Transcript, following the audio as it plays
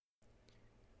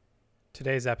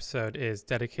Today's episode is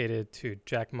dedicated to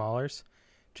Jack Mallers.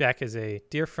 Jack is a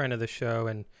dear friend of the show,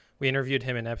 and we interviewed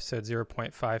him in episode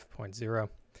 0.5.0.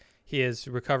 He is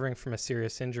recovering from a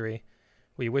serious injury.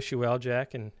 We wish you well,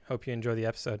 Jack, and hope you enjoy the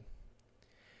episode.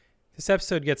 This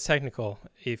episode gets technical.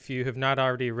 If you have not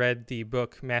already read the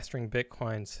book Mastering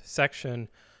Bitcoin's section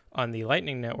on the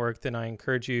Lightning Network, then I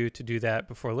encourage you to do that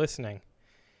before listening.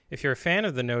 If you're a fan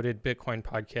of the Noted Bitcoin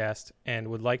podcast and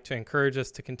would like to encourage us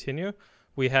to continue,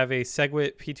 we have a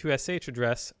SegWit P2SH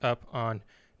address up on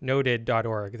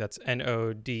noded.org. That's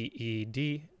noded.org.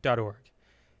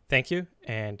 Thank you,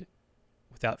 and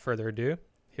without further ado,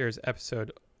 here's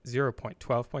episode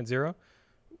 0.12.0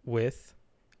 with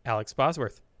Alex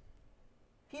Bosworth.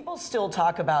 People still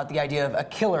talk about the idea of a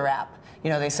killer app. You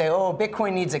know, they say, oh,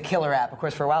 Bitcoin needs a killer app. Of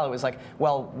course, for a while it was like,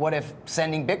 well, what if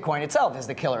sending Bitcoin itself is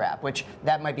the killer app? Which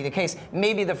that might be the case.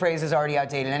 Maybe the phrase is already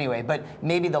outdated anyway, but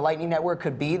maybe the Lightning Network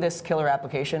could be this killer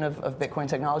application of Bitcoin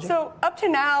technology? So up to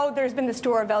now, there's been the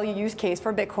store of value use case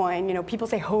for Bitcoin. You know, people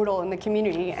say HODL in the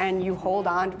community, and you hold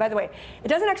on. By the way, it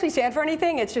doesn't actually stand for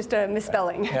anything. It's just a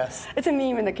misspelling. Yes. It's a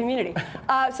meme in the community.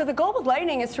 So the goal with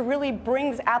Lightning is to really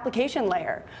bring this application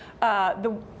layer.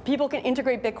 People can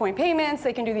integrate Bitcoin payments.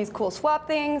 They can do these cool swap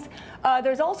things.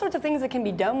 There's all sorts of things that can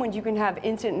be done when you can have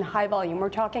instant and high volume. We're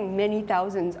talking many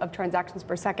thousands of transactions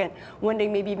per second, one day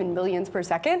maybe even millions per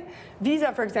second.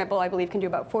 Visa, for example, I believe can do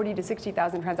about 40 to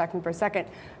 60,000 transactions per second.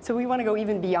 So we want to go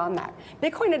even beyond that.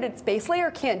 Bitcoin at its base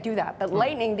layer can't do that, but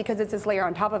Lightning, because it's this layer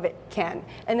on top of it, can.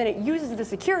 And then it uses the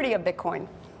security of Bitcoin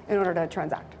in order to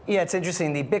transact. Yeah, it's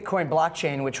interesting. The Bitcoin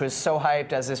blockchain, which was so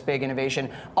hyped as this big innovation,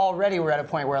 already we're at a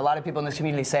point where a lot of people in this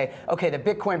community say, okay, the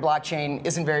Bitcoin blockchain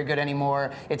isn't very good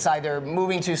anymore. It's either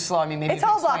moving too slow. I mean, maybe it's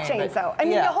all blockchains, though. I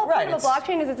mean, the whole point of a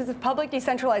blockchain is it's a public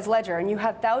decentralized ledger, and you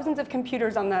have thousands of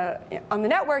computers on the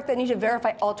network that need to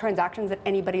verify all transactions that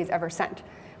anybody has ever sent,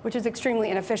 which is extremely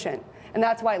inefficient. And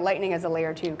that's why Lightning as a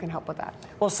layer 2 can help with that.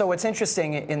 Well, so what's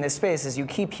interesting in this space is you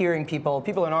keep hearing people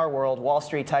in our world, Wall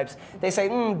Street types, they say,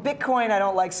 Bitcoin I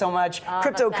don't like so much,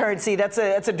 cryptocurrency, that's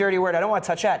a dirty word, I don't want to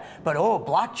touch that. But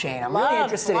blockchain, I'm really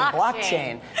interested in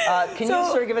blockchain. Can you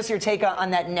sort of give us your take on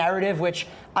that narrative, which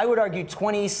I would argue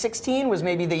 2016 was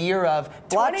maybe the year of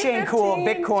blockchain cool,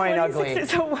 Bitcoin ugly.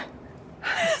 So,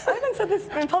 I haven't said this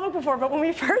in public before, but when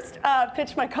we first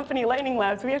pitched my company, Lightning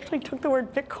Labs, we actually took the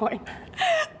word Bitcoin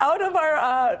out of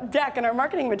our deck and our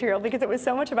marketing material because it was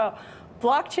so much about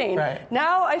blockchain. Right.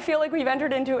 Now I feel like we've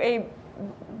entered into a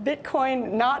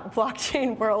Bitcoin, not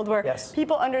blockchain world where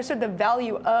people understood the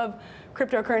value of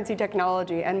cryptocurrency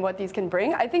technology and what these can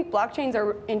bring. I think blockchains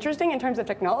are interesting in terms of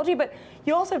technology, but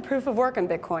you also have proof of work in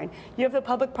Bitcoin. You have the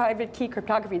public-private key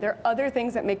cryptography. There are other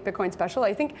things that make Bitcoin special.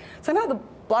 I think somehow the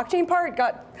blockchain part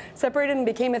got separated and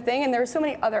became a thing, and there are so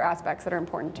many other aspects that are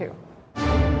important too.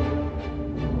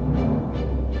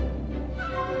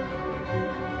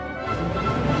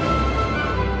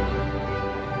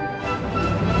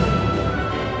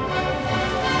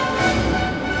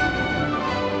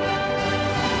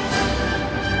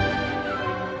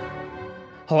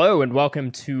 Hello and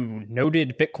welcome to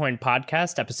Noted Bitcoin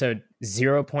Podcast, episode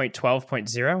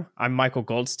 0.12.0. I'm Michael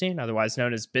Goldstein, otherwise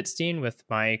known as Bitstein, with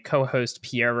my co-host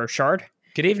Pierre Rochard.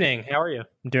 Good evening. How are you?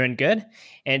 I'm doing good.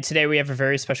 And today we have a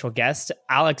very special guest,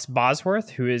 Alex Bosworth,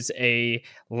 who is a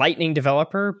Lightning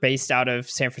developer based out of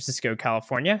San Francisco,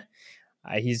 California.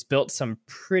 He's built some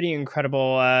pretty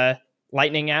incredible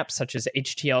Lightning apps such as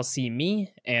HTLC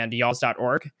Me and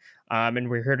Yalls.org. And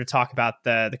we're here to talk about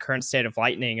the current state of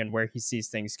Lightning and where he sees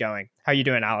things going. How are you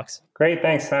doing, Alex? Great,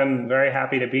 thanks. I'm very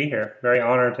happy to be here. Very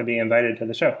honored to be invited to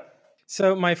the show.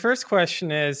 So my first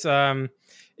question is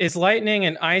Lightning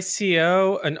an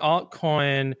ICO, an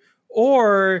altcoin,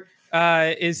 or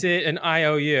is it an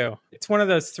IOU? It's one of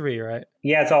those three, right?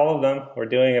 Yeah, it's all of them. We're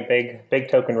doing a big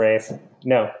token raise.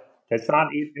 No, it's not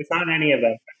any of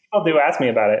them. People do ask me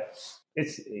about it.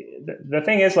 It's the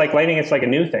thing is, like, Lightning, it's like a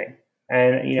new thing.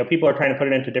 And, people are trying to put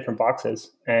it into different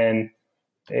boxes, and,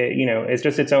 it's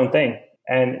just its own thing.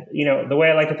 And, the way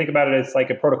I like to think about it is like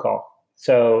a protocol.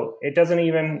 So it doesn't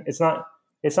even, it's not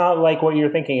like what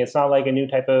you're thinking. It's not like a new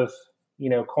type of,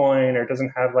 coin, or it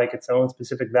doesn't have like its own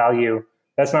specific value.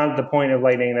 That's not the point of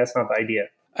Lightning. That's not the idea.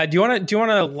 Do you want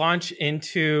to launch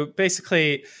into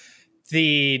basically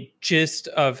the gist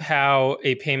of how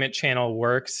a payment channel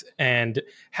works and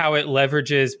how it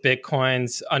leverages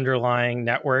Bitcoin's underlying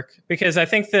network? Because I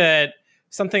think that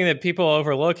something that people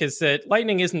overlook is that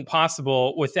Lightning isn't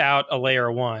possible without a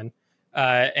layer one,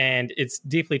 and it's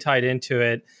deeply tied into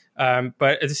it.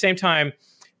 But at the same time,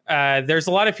 there's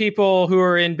a lot of people who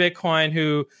are in Bitcoin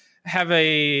who have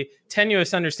a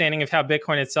tenuous understanding of how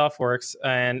Bitcoin itself works,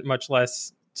 and much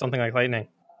less something like Lightning.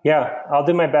 Yeah, I'll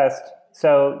do my best.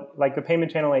 So like the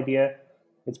payment channel idea,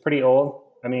 it's pretty old.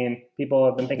 I mean, people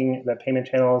have been thinking that payment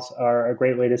channels are a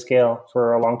great way to scale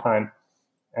for a long time.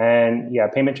 And yeah,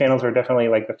 payment channels are definitely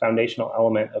like the foundational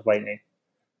element of Lightning.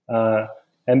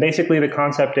 And basically the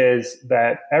concept is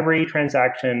that every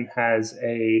transaction has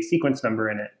a sequence number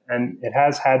in it. And it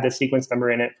has had this sequence number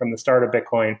in it from the start of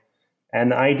Bitcoin.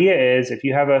 And the idea is if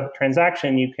you have a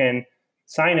transaction, you can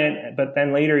sign it, but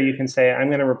then later you can say, I'm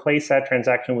going to replace that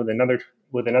transaction with another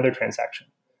transaction.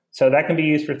 So that can be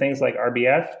used for things like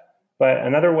RBF. But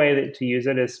another way to use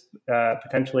it is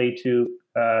potentially to,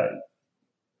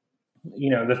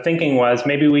 the thinking was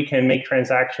maybe we can make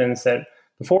transactions that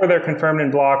before they're confirmed in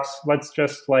blocks, let's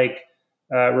just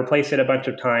replace it a bunch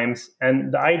of times.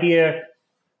 And the idea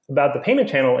about the payment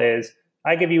channel is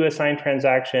I give you a signed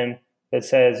transaction that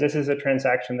says this is a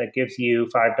transaction that gives you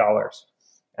 $5.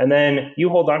 And then you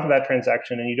hold on to that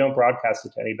transaction and you don't broadcast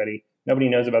it to anybody. Nobody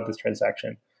knows about this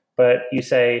transaction. But you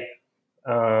say,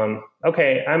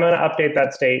 okay, I'm going to update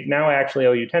that state. Now I actually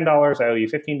owe you $10. I owe you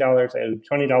 $15. I owe you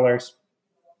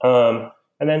 $20.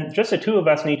 And then just the two of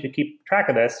us need to keep track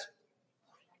of this.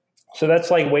 So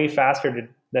that's like way faster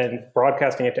than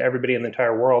broadcasting it to everybody in the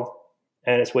entire world.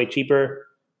 And it's way cheaper.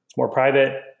 It's more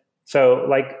private. So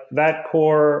like that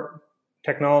core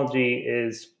technology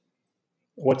is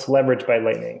what's leveraged by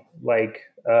Lightning.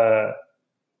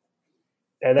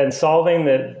 And then solving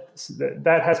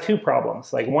that has two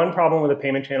problems. Like one problem with a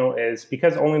payment channel is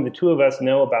because only the two of us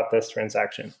know about this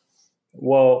transaction.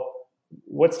 Well,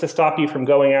 what's to stop you from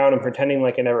going out and pretending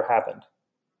like it never happened?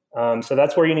 So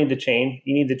that's where you need the chain.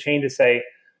 You need the chain to say,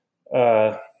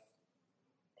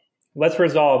 let's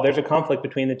resolve. There's a conflict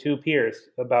between the two peers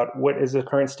about what is the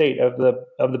current state of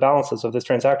the balances of this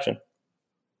transaction.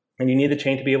 And you need the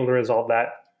chain to be able to resolve that.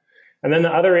 And then the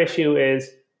other issue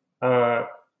is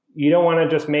you don't want to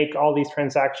just make all these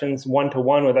transactions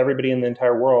one-to-one with everybody in the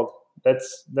entire world. That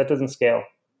doesn't scale.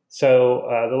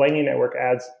 So the Lightning Network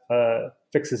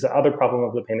fixes the other problem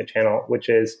of the payment channel, which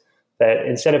is that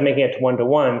instead of making it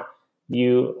one-to-one,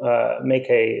 you make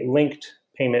a linked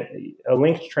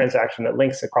transaction that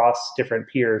links across different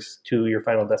peers to your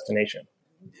final destination.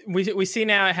 We see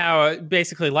now how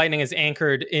basically Lightning is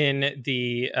anchored in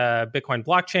the Bitcoin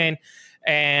blockchain,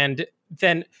 and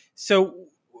then so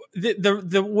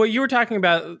the what you were talking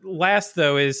about last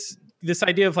though is this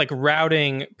idea of like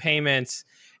routing payments,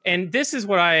 and this is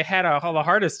what I had the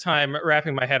hardest time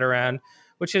wrapping my head around,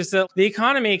 which is that the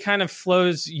economy kind of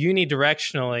flows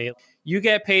unidirectionally. You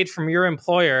get paid from your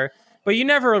employer, but you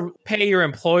never pay your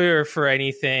employer for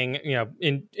anything,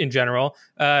 in general.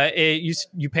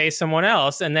 You pay someone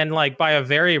else, and then like by a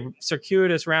very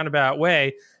circuitous roundabout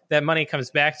way, that money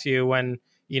comes back to you when,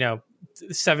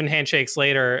 7 handshakes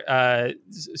later,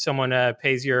 someone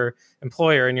pays your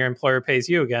employer and your employer pays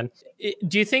you again.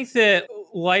 Do you think that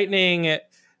Lightning,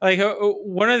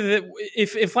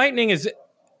 if Lightning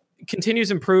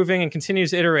continues improving and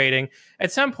continues iterating,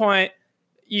 at some point,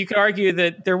 you could argue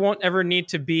that there won't ever need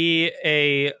to be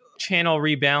a channel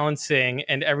rebalancing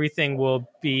and everything will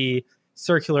be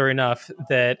circular enough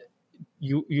that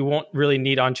you won't really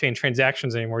need on-chain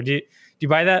transactions anymore. Do you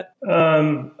buy that?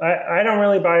 I don't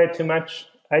really buy it too much.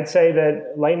 I'd say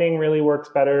that Lightning really works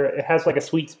better. It has like a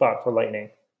sweet spot for Lightning.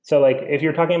 So like if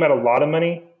you're talking about a lot of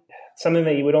money, something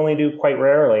that you would only do quite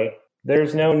rarely,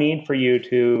 there's no need for you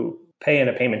to pay in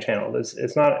a payment channel.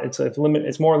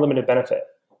 It's more limited benefit.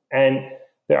 And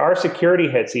there are security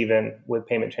hits even with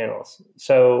payment channels.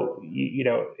 So,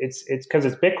 it's because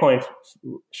it's Bitcoin.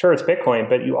 Sure, it's Bitcoin,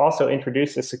 but you also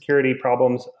introduce the security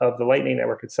problems of the Lightning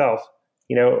Network itself.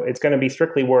 It's going to be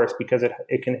strictly worse because it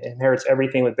inherits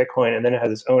everything with Bitcoin and then it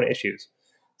has its own issues.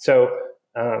 So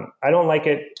I don't like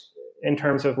it in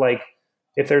terms of like,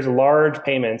 if there's large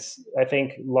payments, I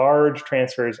think large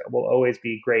transfers will always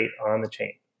be great on the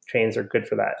chain. Chains are good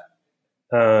for that.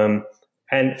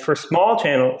 And for small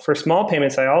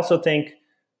payments, I also think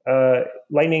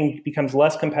Lightning becomes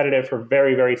less competitive for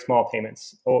very, very small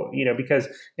payments. Because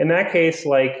in that case,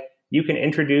 like you can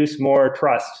introduce more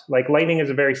trust. Like Lightning is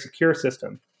a very secure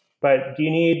system, but do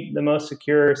you need the most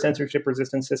secure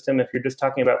censorship-resistant system if you're just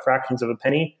talking about fractions of a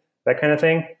penny, that kind of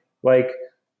thing? Like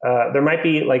there might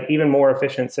be like even more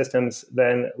efficient systems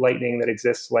than Lightning that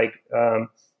exists. Like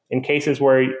in cases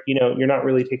where you're not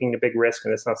really taking a big risk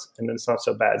and it's not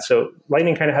so bad. So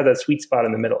Lightning kind of has that sweet spot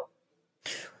in the middle.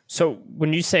 So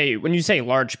when you say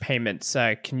large payments,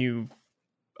 can you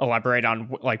elaborate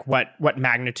on like what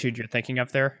magnitude you're thinking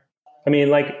of there? I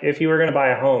mean, like if you were going to buy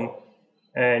a home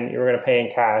and you were going to pay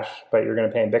in cash, but you're going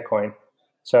to pay in Bitcoin.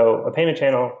 So a payment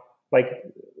channel, like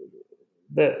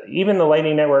even the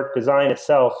Lightning Network design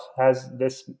itself has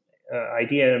this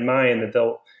idea in mind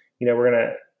that we're going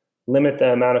to limit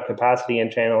the amount of capacity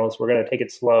in channels. We're going to take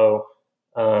it slow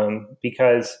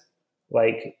because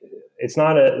like it's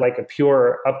not a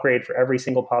pure upgrade for every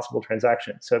single possible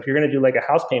transaction. So if you're going to do like a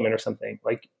house payment or something,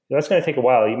 like that's going to take a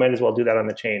while. You might as well do that on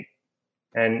the chain,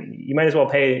 and you might as well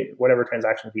pay whatever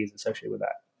transaction fees associated with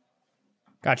that.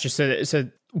 Gotcha. So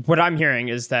what I'm hearing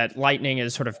is that Lightning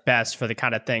is sort of best for the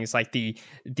kind of things like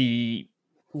the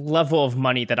level of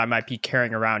money that I might be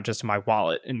carrying around just in my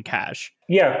wallet in cash.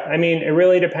 Yeah, I mean, it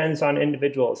really depends on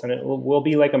individuals, and it will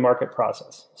be like a market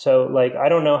process. So like, I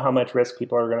don't know how much risk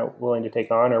people are willing to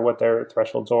take on, or what their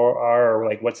thresholds are, or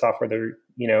like what software they're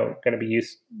going to be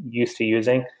used to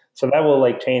using. So that will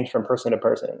like change from person to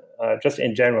person. Just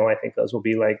in general, I think those will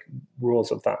be like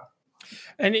rules of thumb.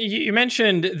 And you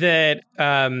mentioned that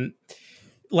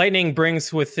Lightning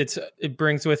brings with it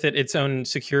its own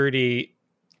security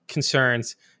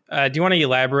concerns. Do you want to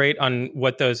elaborate on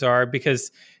what those are?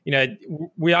 Because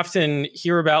we often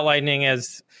hear about Lightning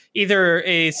as either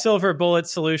a silver bullet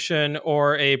solution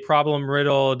or a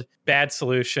problem-riddled bad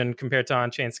solution compared to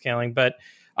on-chain scaling. But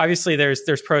obviously,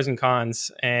 there's pros and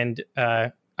cons, and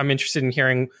I'm interested in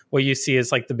hearing what you see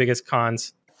as like the biggest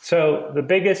cons. So the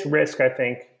biggest risk, I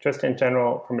think, just in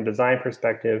general from a design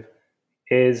perspective,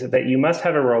 is that you must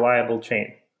have a reliable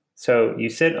chain. So you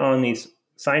sit on these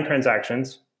signed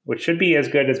transactions, which should be as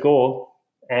good as gold,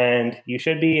 and you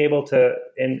should be able to,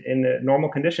 in the normal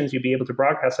conditions, you'd be able to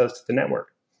broadcast those to the network,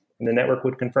 and the network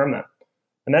would confirm them.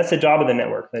 And that's the job of the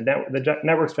network. The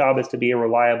network's job is to be a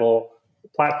reliable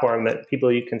platform that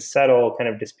you can settle kind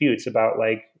of disputes about,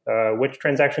 like which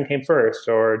transaction came first,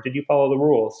 or did you follow the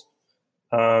rules?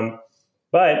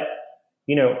 But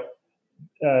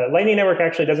Lightning Network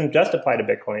actually doesn't just apply to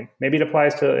Bitcoin. Maybe it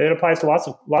applies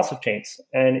to lots of chains,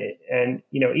 and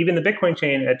even the Bitcoin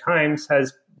chain at times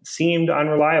has seemed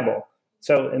unreliable.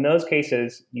 So in those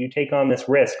cases, you take on this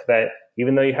risk that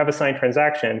even though you have a signed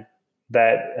transaction,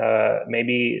 that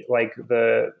maybe like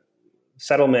the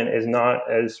settlement is not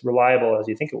as reliable as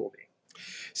you think it will be.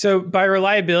 So by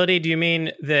reliability, do you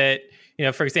mean that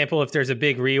for example, if there's a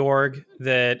big reorg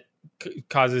that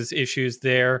causes issues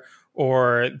there,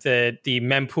 or that the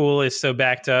mempool is so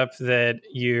backed up that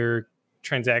your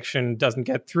transaction doesn't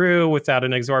get through without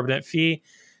an exorbitant fee?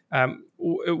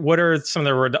 What are some of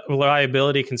the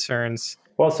reliability concerns?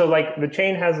 Well, so like the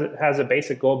chain has a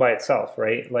basic goal by itself,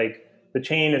 right? Like the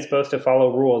chain is supposed to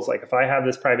follow rules. Like if I have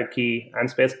this private key, I'm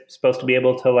supposed to be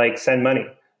able to like send money.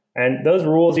 And those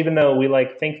rules, even though we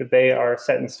like think that they are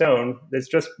set in stone, it's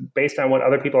just based on what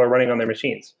other people are running on their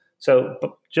machines. So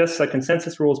just the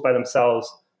consensus rules by themselves,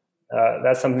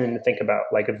 that's something to think about.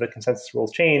 Like if the consensus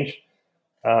rules change,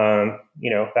 that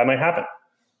might happen.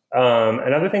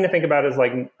 Another thing to think about is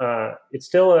like it's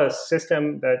still a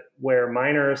system where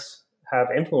miners have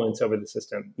influence over the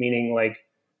system, meaning like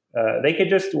they could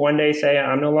just one day say,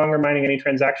 I'm no longer mining any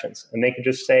transactions. And they could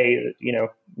just say,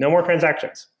 no more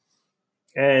transactions.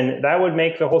 And that would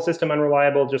make the whole system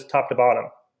unreliable just top to bottom.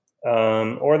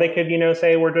 Or they could,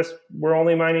 say we're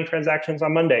only mining transactions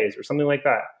on Mondays or something like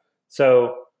that.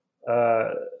 So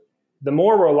the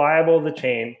more reliable the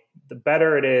chain, the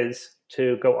better it is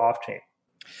to go off chain.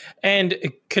 And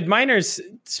could miners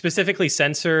specifically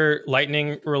censor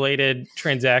Lightning-related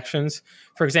transactions?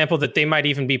 For example, that they might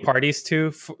even be parties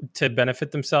to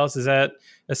benefit themselves? Is that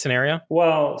a scenario?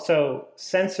 Well, so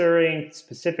censoring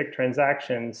specific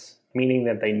transactions, meaning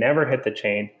that they never hit the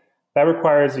chain, that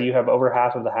requires that you have over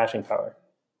half of the hashing power,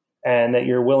 and that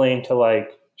you're willing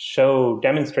to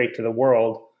demonstrate to the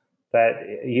world that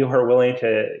you are willing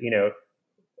to,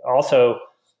 also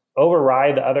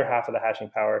override the other half of the hashing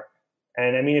power.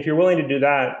 And I mean, if you're willing to do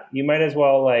that, you might as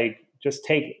well just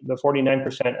take the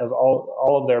 49% of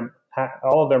all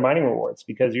of their mining rewards,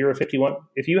 because you're a 51.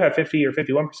 If you have 50 or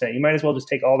 51%, you might as well just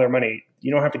take all their money.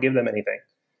 You don't have to give them anything,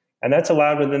 and that's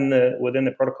allowed within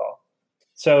the protocol.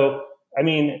 So I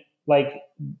mean,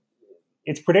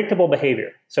 it's predictable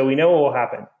behavior, so we know what will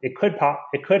happen. It could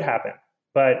happen,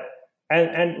 but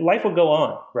and life will go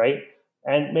on, right?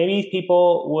 And maybe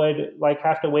people would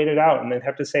have to wait it out, and they'd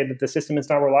have to say that the system is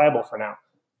not reliable for now.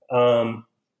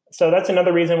 So that's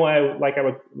another reason why, like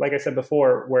I said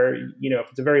before, where if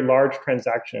it's a very large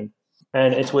transaction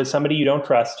and it's with somebody you don't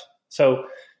trust. So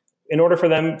in order for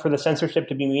the censorship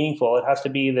to be meaningful, it has to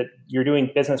be that you're doing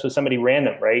business with somebody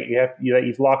random, right?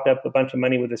 You've locked up a bunch of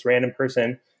money with this random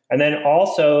person, and then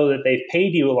also that they've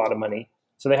paid you a lot of money,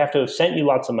 so they have to have sent you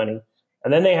lots of money,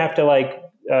 and then they have to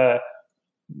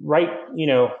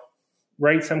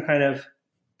write some kind of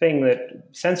thing that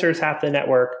censors half the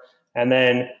network, and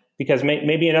then because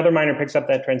maybe another miner picks up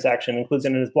that transaction, includes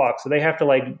it in his block. So they have to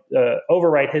like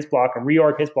overwrite his block and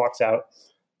reorg his blocks out.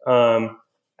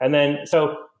 And then,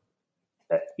 so,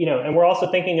 and we're also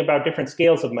thinking about different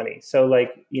scales of money. So like,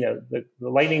 the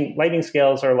lightning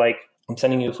scales are like, I'm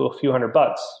sending you a few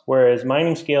 $100, whereas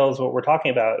mining scales, what we're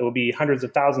talking about, it will be hundreds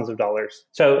of thousands of dollars.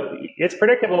 So it's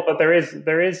predictable, but there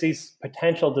is these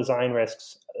potential design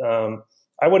risks.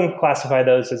 I wouldn't classify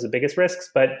those as the biggest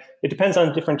risks, but it depends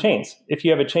on different chains. If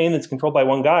you have a chain that's controlled by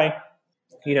one guy,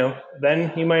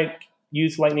 then you might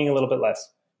use Lightning a little bit less.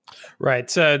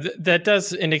 Right. So that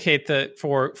does indicate that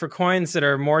for coins that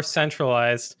are more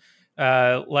centralized,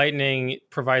 Lightning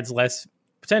provides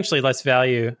potentially less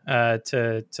value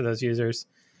to those users.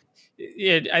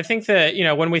 I think that,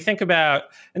 when we think about,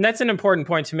 and that's an important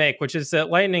point to make, which is that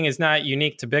Lightning is not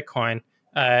unique to Bitcoin,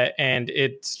 and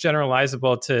it's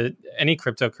generalizable to any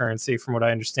cryptocurrency, from what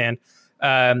I understand.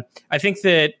 I think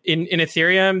that in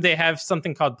Ethereum, they have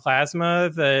something called Plasma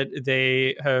that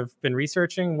they have been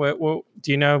researching. What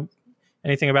do you know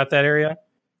anything about that area?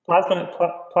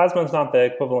 Plasma is not the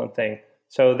equivalent thing.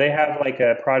 So they have like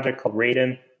a project called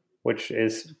Raiden, which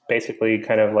is basically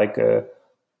kind of like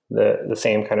the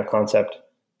same kind of concept.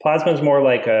 Plasma is more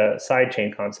like a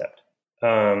sidechain concept.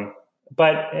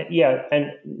 But yeah,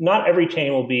 and not every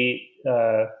chain will be,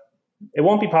 it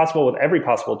won't be possible with every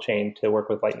possible chain to work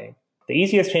with Lightning. The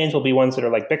easiest chains will be ones that are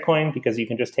like Bitcoin, because you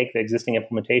can just take the existing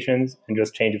implementations and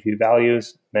just change a few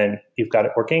values, then you've got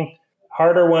it working.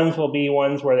 Harder ones will be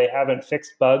ones where they haven't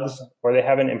fixed bugs or they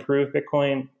haven't improved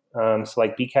Bitcoin. So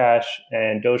like Bcash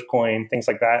and Dogecoin, things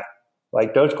like that.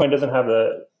 Like Dogecoin doesn't have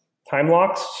the time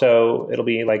locks, so it'll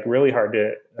be like really hard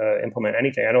to implement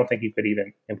anything. I don't think you could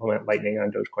even implement Lightning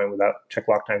on Dogecoin without check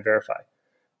lock time verify.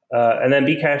 And then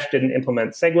Bcash didn't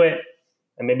implement SegWit,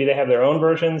 and maybe they have their own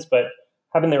versions, but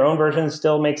having their own versions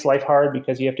still makes life hard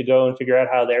because you have to go and figure out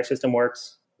how their system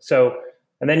works. So,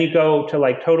 and then you go to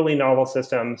like totally novel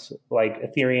systems like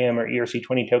Ethereum or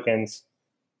ERC20 tokens.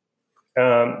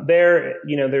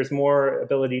 There's more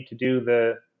ability to do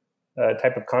the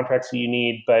type of contracts that you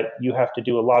need, but you have to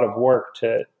do a lot of work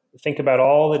to think about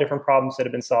all the different problems that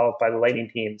have been solved by the Lightning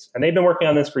teams. And they've been working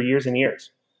on this for years and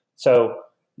years. So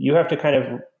you have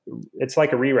to it's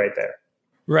like a rewrite there.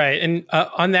 Right. And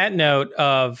on that note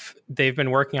of they've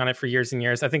been working on it for years and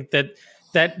years, I think that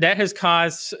has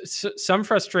caused some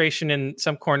frustration in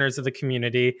some corners of the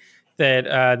community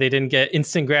that they didn't get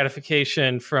instant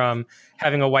gratification from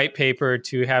having a white paper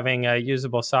to having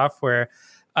usable software.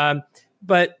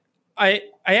 But I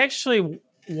actually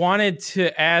wanted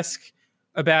to ask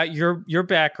about your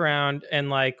background and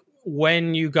like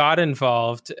when you got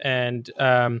involved and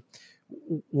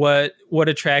what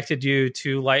attracted you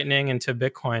to Lightning and to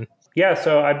Bitcoin. Yeah,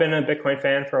 so I've been a Bitcoin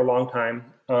fan for a long time.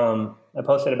 I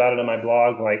posted about it on my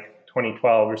blog like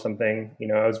 2012 or something.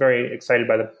 I was very excited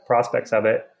by the prospects of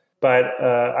it. But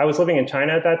I was living in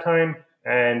China at that time,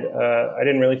 and I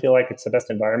didn't really feel like it's the best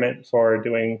environment for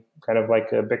doing kind of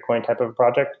like a Bitcoin type of a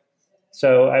project.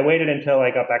 So I waited until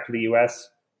I got back to the US.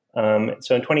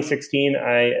 So in 2016,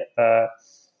 I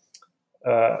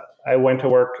went to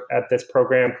work at this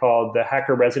program called the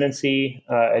Hacker Residency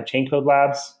at Chaincode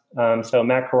Labs. So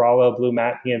Matt Corallo, Blue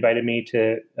Matt, he invited me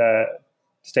to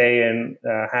stay and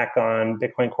hack on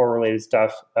Bitcoin Core related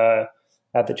stuff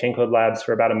at the Chaincode Labs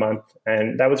for about a month.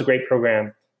 And that was a great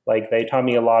program. Like they taught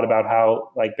me a lot about how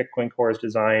like Bitcoin Core is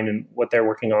designed and what they're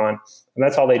working on. And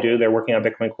that's all they do. They're working on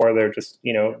Bitcoin Core. They're just,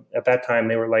 at that time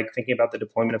they were like thinking about the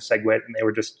deployment of SegWit, and they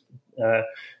were just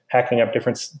hacking up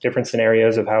different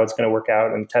scenarios of how it's going to work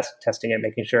out and testing it,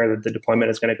 making sure that the deployment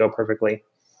is going to go perfectly.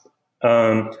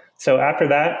 So after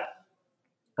that,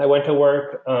 I went to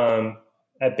work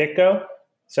at BitGo.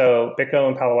 So BitGo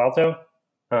in Palo Alto,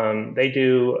 they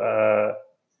do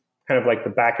kind of like the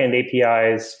backend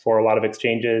APIs for a lot of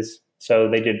exchanges. So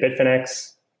they did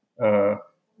Bitfinex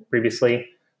previously.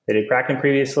 They did Kraken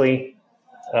previously.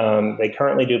 They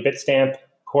currently do Bitstamp,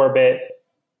 Corebit,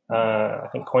 I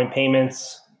think Coin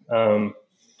Payments. And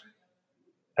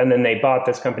then they bought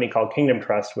this company called Kingdom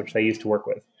Trust, which they used to work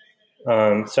with.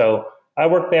 So I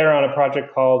worked there on a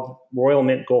project called Royal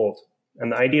Mint Gold.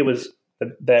 And the idea was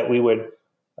that we would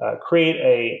create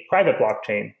a private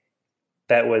blockchain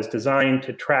that was designed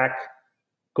to track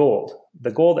gold,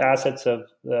 the gold assets of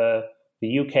the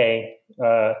UK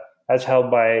as held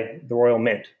by the Royal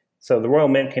Mint. So the Royal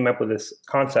Mint came up with this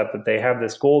concept that they have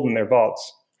this gold in their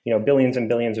vaults, billions and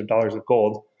billions of dollars of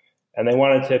gold. And they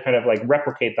wanted to kind of like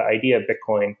replicate the idea of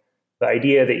Bitcoin, the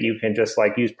idea that you can just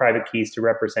like use private keys to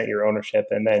represent your ownership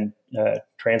and then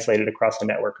translate it across the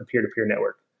network, a peer-to-peer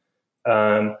network.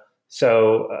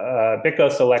 So BitGo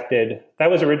selected,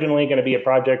 that was originally going to be a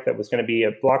project that was going to be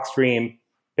a Blockstream,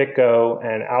 BitGo,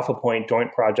 and AlphaPoint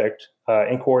joint project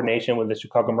in coordination with the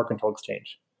Chicago Mercantile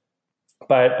Exchange.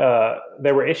 But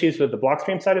there were issues with the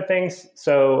Blockstream side of things.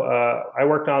 So I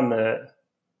worked on the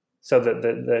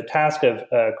task of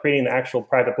creating the actual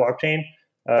private blockchain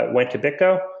went to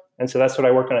BitGo. And so that's what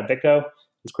I worked on at BitGo,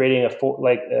 is creating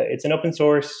it's an open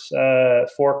source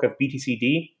fork of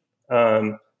BTCD.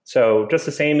 So just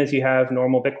the same as you have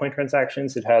normal Bitcoin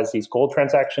transactions, it has these gold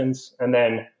transactions. And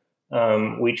then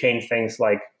we change things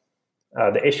like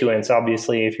the issuance.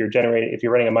 Obviously, if you're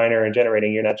running a miner and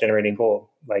generating, you're not generating gold.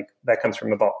 Like that comes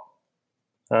from the vault.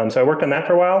 So I worked on that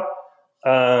for a while.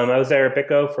 I was there at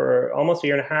BitGo for almost a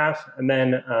year and a half. And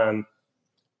then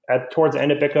towards the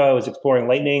end of BitGo, I was exploring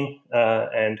Lightning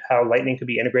and how Lightning could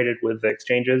be integrated with the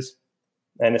exchanges,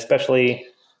 and especially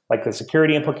like the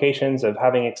security implications of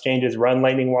having exchanges run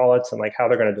Lightning wallets and like how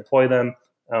they're going to deploy them.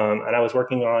 And I was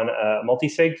working on a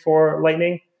multi-sig for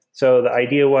Lightning. So the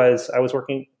idea was I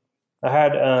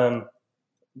had a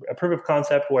proof of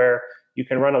concept where you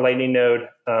can run a Lightning node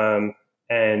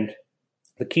and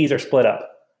the keys are split up,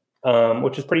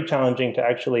 which is pretty challenging to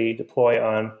actually deploy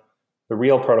on the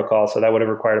real protocol. So that would have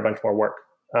required a bunch more work.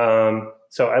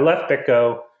 So I left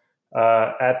BitGo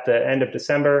at the end of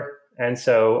December. And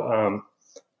so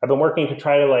I've been working to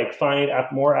try to find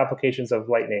more applications of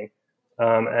Lightning.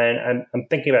 And I'm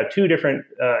thinking about two different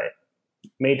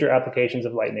major applications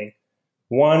of Lightning.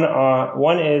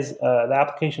 One is the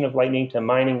application of Lightning to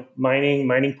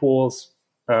mining pools.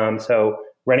 So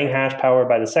running hash power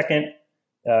by the second.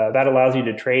 That allows you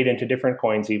to trade into different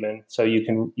coins even. So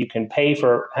you can pay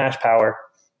for hash power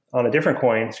on a different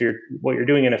coin. So what you're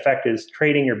doing in effect is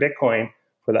trading your Bitcoin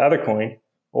for the other coin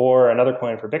or another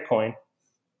coin for Bitcoin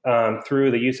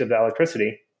through the use of the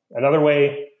electricity. Another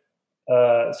way,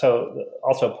 so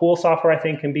also pool software I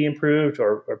think can be improved,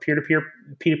 or peer-to-peer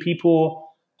P2P pool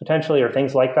potentially, or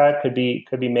things like that could be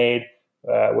made,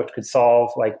 which could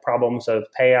solve like problems of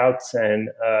payouts and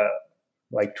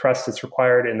like trust that's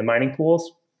required in the mining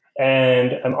pools.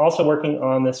 And I'm also working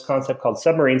on this concept called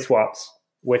submarine swaps,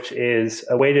 which is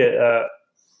a way to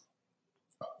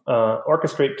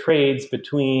orchestrate trades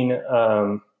between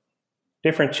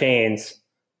different chains,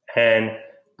 and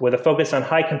with a focus on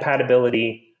high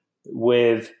compatibility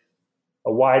with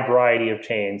a wide variety of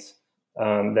chains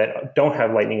that don't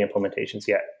have Lightning implementations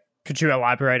yet. Could you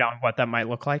elaborate on what that might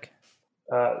look like?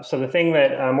 So the thing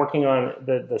that I'm working on,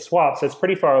 the swaps, it's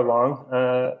pretty far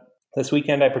along. This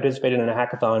weekend I participated in a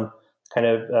hackathon, kind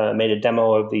of made a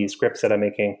demo of the scripts that I'm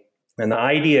making. And the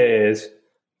idea is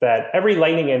that every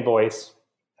Lightning invoice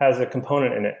has a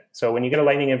component in it. So when you get a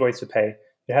Lightning invoice to pay,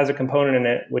 it has a component in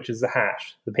it, which is the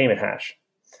hash, the payment hash.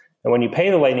 And when you pay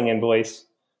the Lightning invoice,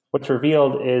 what's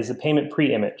revealed is a payment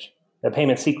pre-image, a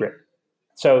payment secret.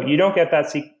 So you don't get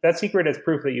that secret as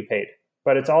proof that you paid,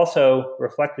 but it's also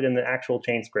reflected in the actual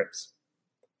chain scripts.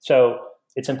 So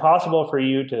it's impossible for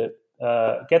you to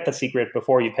get the secret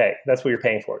before you pay. That's what you're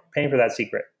paying for that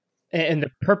secret. And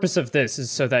the purpose of this is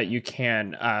so that you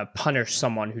can punish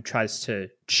someone who tries to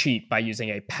cheat by using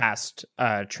a past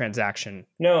transaction.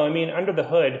 No, I mean, under the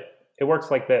hood, it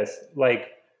works like this. Like,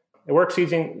 it works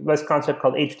using this concept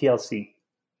called HTLC.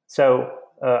 So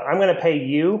I'm going to pay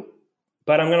you,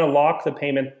 but I'm going to lock the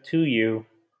payment to you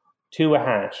to a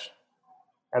hash.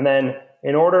 And then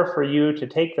in order for you to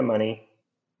take the money,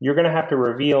 you're going to have to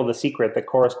reveal the secret that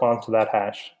corresponds to that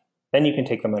hash. Then you can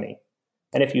take the money.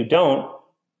 And if you don't,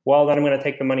 well, then I'm going to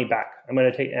take the money back. And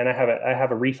I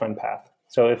have a refund path.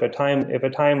 So if a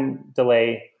time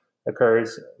delay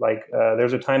occurs, like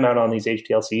there's a timeout on these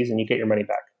HTLCs, and you get your money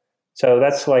back. So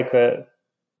that's the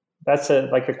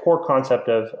core concept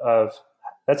of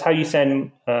that's how you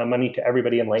send money to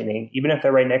everybody in Lightning, even if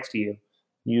they're right next to you.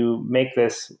 You make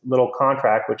this little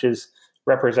contract, which is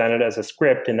represented as a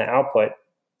script in the output.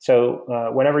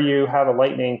 So whenever you have a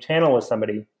Lightning channel with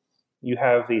somebody, you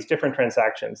have these different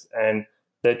transactions, and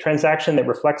the transaction that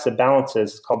reflects the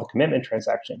balances is called the commitment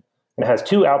transaction, and it has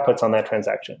two outputs on that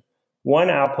transaction.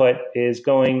 One output is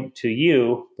going to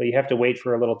you, but you have to wait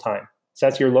for a little time. So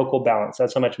that's your local balance.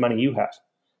 That's how much money you have.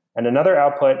 And another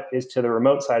output is to the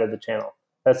remote side of the channel.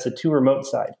 That's the to remote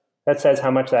side. That says how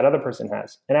much that other person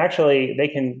has. And actually, they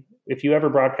can, if you ever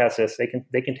broadcast this, they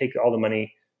can take all the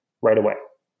money right away.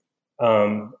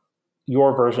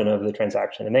 Your version of the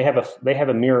transaction, and they have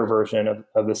a mirror version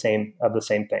of the same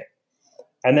thing.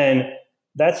 And then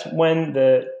that's when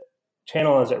the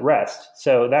channel is at rest.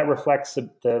 So that reflects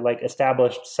the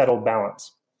established settled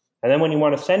balance. And then when you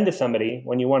want to send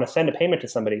a payment to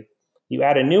somebody, you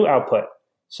add a new output.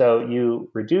 So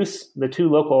you reduce the to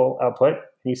local output,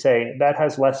 and you say that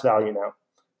has less value now.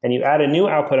 And you add a new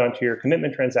output onto your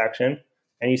commitment transaction,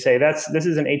 and you say this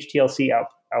is an HTLC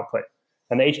output.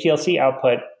 And the HTLC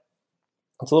output,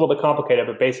 it's a little bit complicated,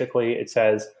 but basically it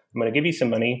says, I'm going to give you some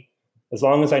money as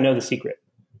long as I know the secret.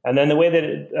 And then the way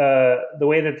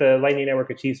that the Lightning Network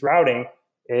achieves routing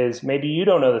is maybe you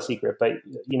don't know the secret, but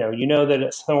you know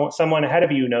that someone ahead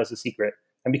of you knows the secret.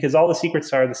 And because all the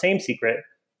secrets are the same secret,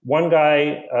 one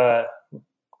guy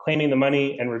claiming the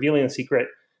money and revealing the secret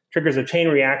triggers a chain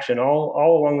reaction all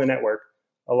along the network,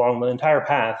 along the entire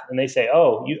path. And they say,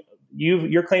 oh,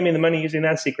 you're claiming the money using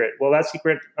that secret. Well, that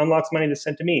secret unlocks money that's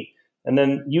sent to me. And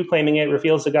then you claiming it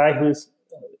reveals the guy who's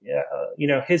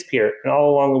his peer, and all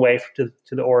along the way to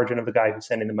the origin of the guy who's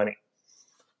sending the money.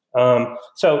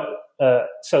 So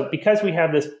because we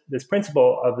have this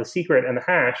principle of the secret and the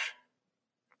hash,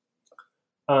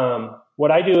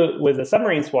 what I do with the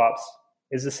submarine swaps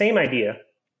is the same idea,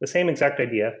 the same exact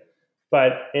idea,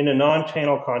 but in a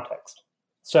non-channel context.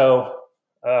 So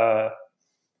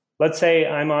let's say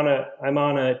I'm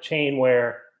on a chain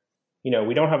where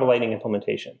we don't have a Lightning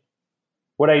implementation.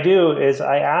 What I do is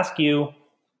I ask you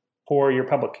for your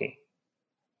public key,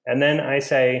 and then I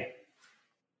say,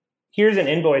 here's an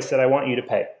invoice that I want you to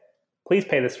pay. Please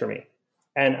pay this for me.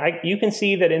 And you can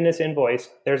see that in this invoice,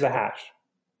 there's a hash.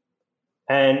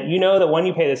 And you know that when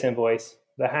you pay this invoice,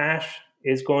 the hash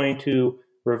is going to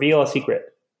reveal a secret.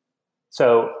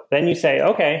 So then you say,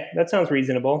 okay, that sounds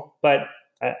reasonable, but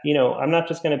I'm not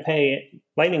just going to pay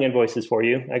Lightning invoices for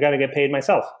you. I got to get paid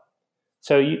myself.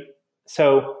 So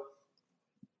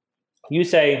you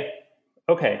say,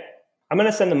 okay, I'm going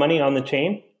to send the money on the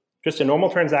chain, just a normal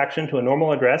transaction to a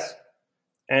normal address.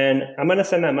 And I'm going to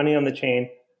send that money on the chain.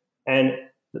 And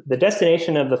the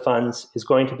destination of the funds is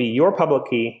going to be your public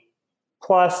key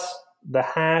plus the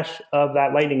hash of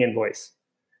that Lightning invoice.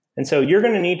 And so you're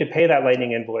going to need to pay that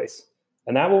Lightning invoice.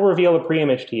 And that will reveal a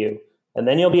pre-image to you. And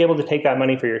then you'll be able to take that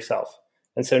money for yourself.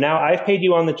 And so now I've paid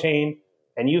you on the chain,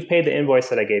 and you've paid the invoice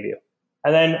that I gave you.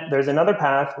 And then there's another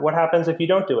path. What happens if you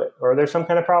don't do it, or there's some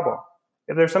kind of problem?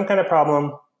 If there's some kind of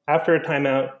problem, after a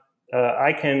timeout,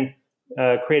 I can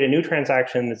create a new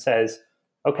transaction that says,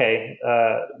 okay,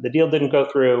 the deal didn't go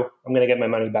through. I'm going to get my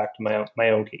money back to my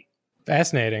own key.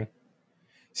 Fascinating.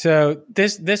 So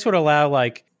this would allow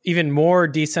even more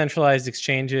decentralized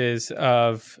exchanges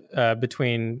of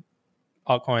between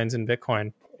altcoins and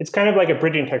Bitcoin. It's kind of like a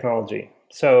bridging technology.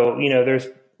 So there's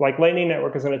Lightning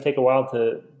Network is going to take a while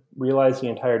to realize the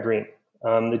entire dream.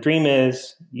 The dream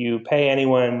is you pay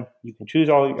anyone, you can choose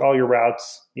all your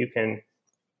routes,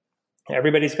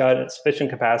 everybody's got sufficient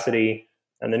capacity,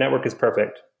 and the network is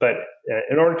perfect. But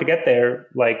in order to get there,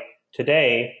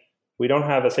 today, we don't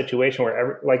have a situation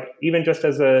where even just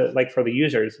as for the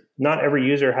users, not every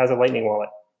user has a Lightning wallet.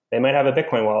 They might have a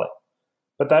Bitcoin wallet,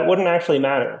 but that wouldn't actually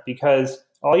matter because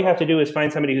all you have to do is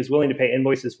find somebody who's willing to pay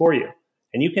invoices for you.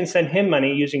 And you can send him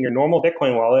money using your normal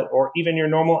Bitcoin wallet or even your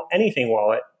normal anything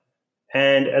wallet.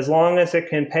 And as long as it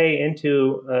can pay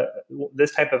into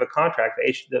this type of a contract,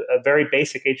 a very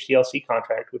basic HTLC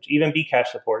contract, which even Bcash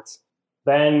supports,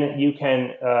 then you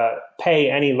can pay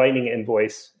any Lightning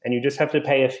invoice, and you just have to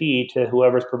pay a fee to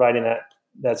whoever's providing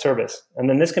that service. And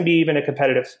then this can be even a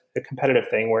competitive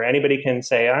thing where anybody can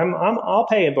say, I'll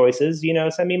pay invoices.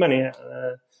 Send me money.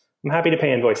 I'm happy to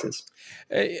pay invoices.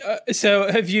 So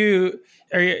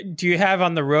do you have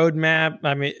on the roadmap?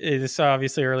 I mean, it's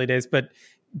obviously early days, but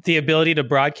the ability to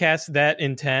broadcast that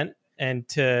intent and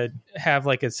to have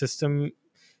a system,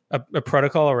 a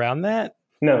protocol around that?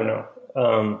 No.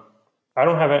 I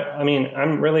don't have it. I mean,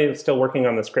 I'm really still working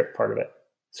on the script part of it.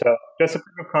 So just a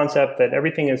proof of concept that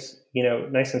everything is,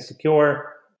 nice and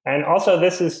secure. And also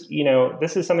this is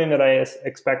something that I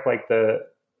expect part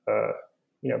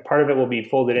of it will be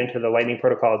folded into the Lightning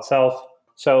protocol itself.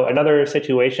 So another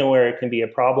situation where it can be a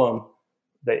problem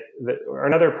or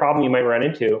another problem you might run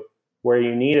into where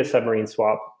you need a submarine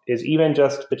swap is even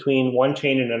just between one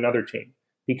chain and another chain.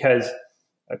 Because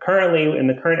currently in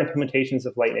the current implementations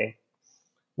of Lightning,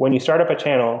 when you start up a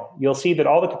channel, you'll see that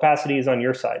all the capacity is on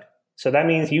your side. So that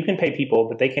means you can pay people,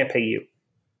 but they can't pay you.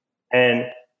 And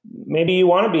maybe you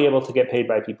want to be able to get paid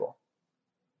by people.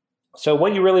 So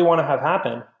what you really want to have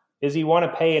happen is you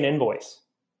want to pay an invoice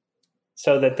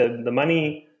so that the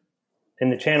money in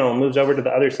the channel moves over to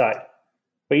the other side.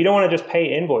 But you don't want to just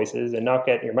pay invoices and not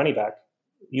get your money back.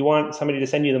 You want somebody to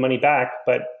send you the money back,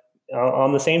 but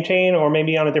on the same chain or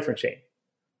maybe on a different chain.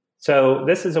 So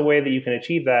this is a way that you can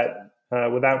achieve that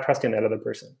without trusting that other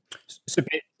person. So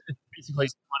basically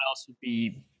someone else would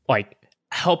be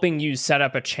helping you set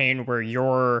up a chain where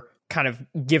your kind of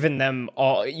given them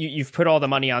all, you've put all the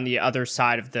money on the other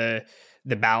side of the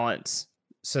balance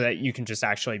so that you can just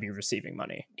actually be receiving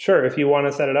money. Sure. If you want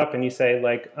to set it up and you say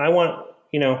like, I want,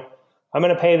 I'm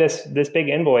going to pay this big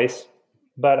invoice,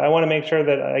 but I want to make sure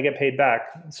that I get paid back.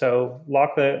 So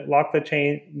lock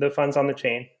the funds on the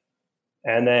chain.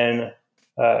 And then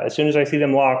as soon as I see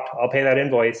them locked, I'll pay that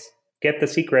invoice, get the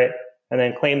secret, and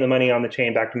then claim the money on the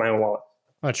chain back to my own wallet.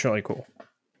 That's really cool.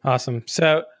 Awesome.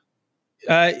 So,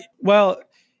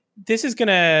 this is going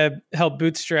to help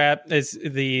bootstrap as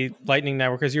the Lightning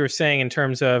Network, as you were saying, in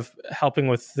terms of helping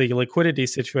with the liquidity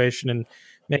situation and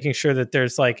making sure that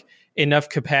there's like enough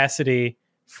capacity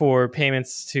for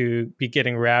payments to be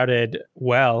getting routed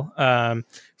well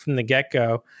from the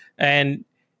get-go. And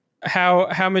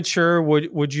how mature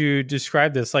would you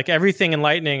describe this? Like everything in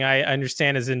Lightning, I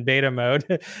understand, is in beta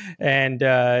mode and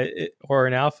or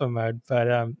in alpha mode.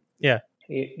 But yeah.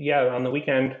 On the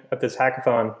weekend at this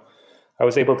hackathon, I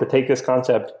was able to take this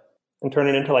concept and turn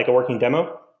it into like a working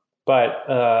demo. But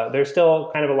there's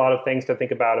still kind of a lot of things to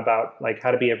think about like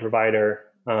how to be a provider.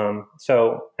 And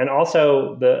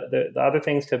also the other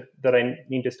things that I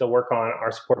need to still work on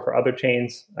are support for other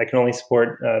chains. I can only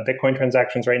support Bitcoin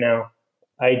transactions right now.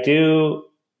 I do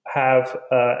have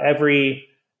every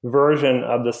version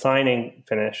of the signing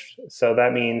finished. So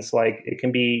that means like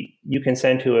you can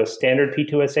send to a standard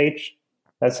P2SH.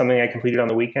 That's something I completed on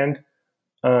the weekend.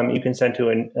 You can send to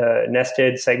a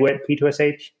nested SegWit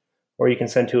P2SH, or you can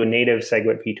send to a native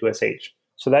SegWit P2SH.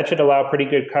 So that should allow pretty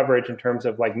good coverage in terms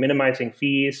of like minimizing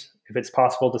fees, if it's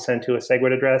possible to send to a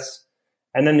SegWit address.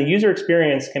 And then the user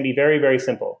experience can be very, very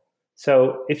simple.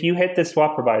 So if you hit this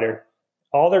swap provider,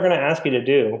 all they're going to ask you to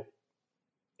do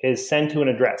is send to an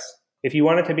address. If you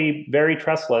want it to be very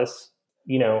trustless,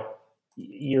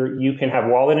 you can have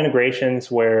wallet integrations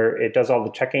where it does all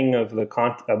the checking of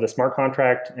the smart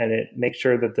contract, and it makes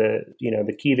sure that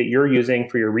the key that you're using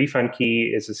for your refund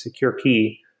key is a secure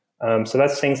key. So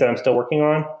that's things that I'm still working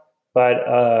on,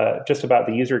 but just about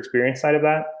the user experience side of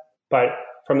that. But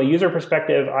from the user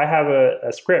perspective, I have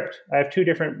a script. I have two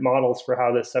different models for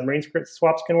how the submarine script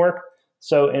swaps can work.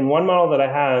 So in one model that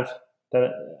I have that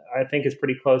I think is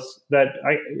pretty close, that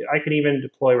I can even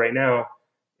deploy right now,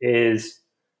 is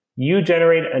you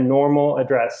generate a normal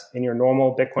address in your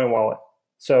normal Bitcoin wallet.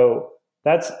 So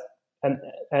that's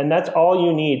all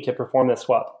you need to perform this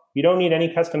swap. You don't need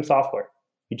any custom software.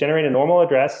 You generate a normal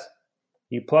address,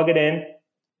 you plug it in,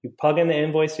 you plug in the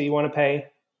invoice that you want to pay,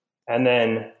 and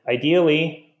then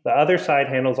ideally the other side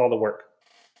handles all the work.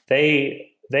 They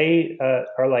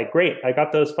are like, great, I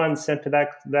got those funds sent to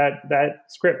that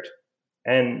script,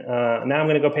 and now I'm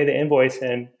going to go pay the invoice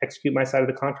and execute my side of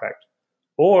the contract.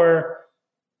 Or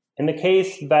in the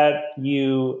case that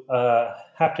you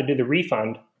have to do the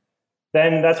refund,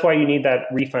 then that's why you need that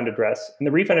refund address. And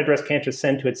the refund address can't just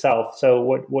send to itself. So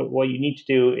what you need to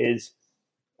do is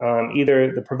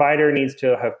either the provider needs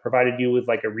to have provided you with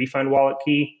like a refund wallet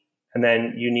key, and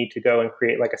then you need to go and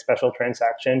create like a special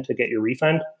transaction to get your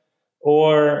refund,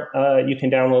 or you can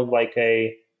download like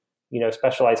a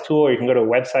specialized tool, or you can go to a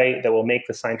website that will make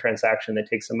the signed transaction that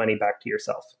takes the money back to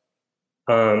yourself.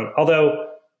 Although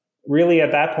really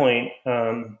at that point,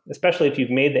 especially if you've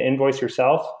made the invoice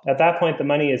yourself, at that point the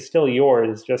money is still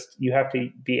yours. Just you have to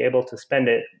be able to spend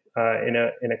it in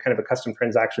a kind of a custom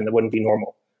transaction that wouldn't be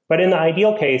normal. But in the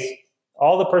ideal case,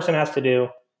 all the person has to do,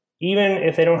 even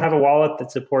if they don't have a wallet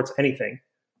that supports anything,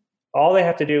 all they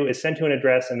have to do is send to an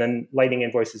address, and then Lightning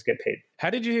invoices get paid. How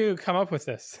did you come up with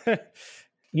this?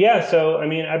 Yeah, so I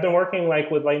mean, I've been working like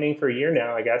with Lightning for a year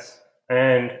now, I guess,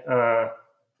 and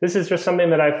this is just something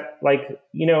that I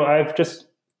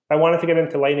wanted to get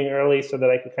into Lightning early so that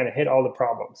I could kind of hit all the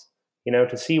problems,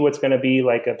 to see what's going to be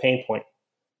like a pain point.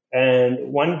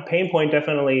 And one pain point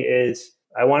definitely is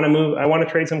I want to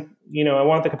trade some, I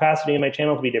want the capacity in my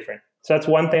channel to be different. So that's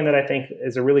one thing that I think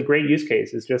is a really great use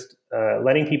case, is just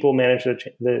letting people manage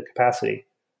the capacity.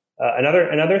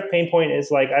 Another pain point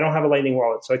is like, I don't have a Lightning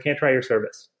wallet, so I can't try your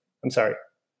service. I'm sorry.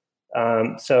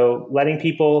 So letting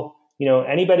people,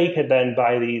 anybody could then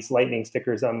buy these Lightning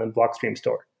stickers on the Blockstream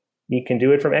store. You can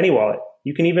do it from any wallet.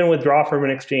 You can even withdraw from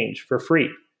an exchange for free.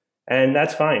 And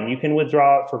that's fine. You can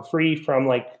withdraw for free from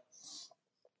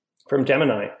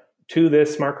Gemini to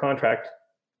this smart contract.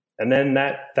 And then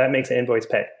that makes an invoice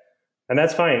pay. And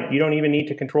that's fine. You don't even need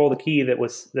to control the key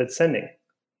that's sending.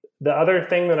 The other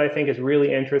thing that I think is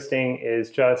really interesting is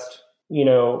just,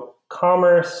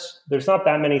 commerce. There's not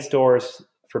that many stores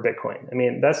for Bitcoin. I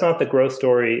mean, that's not the growth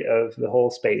story of the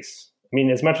whole space. I mean,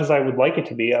 as much as I would like it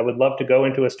to be, I would love to go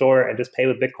into a store and just pay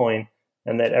with Bitcoin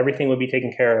and that everything would be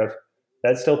taken care of.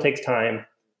 That still takes time.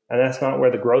 and that's not where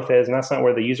the growth is, and that's not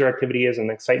where the user activity is and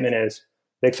the excitement is.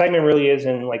 The excitement really is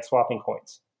in like swapping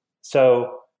coins.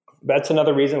 So that's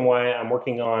another reason why I'm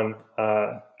working on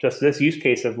just this use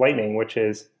case of Lightning, which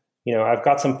is, I've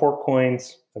got some fork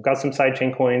coins, I've got some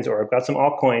sidechain coins, or I've got some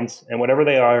altcoins, and whatever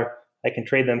they are, I can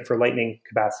trade them for Lightning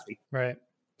capacity. Right.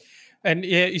 And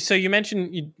so you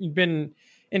mentioned you've been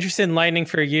interested in Lightning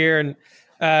for a year, and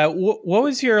what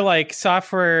was your like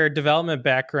software development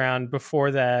background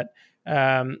before that?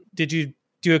 Did you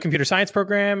do a computer science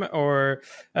program, or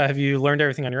have you learned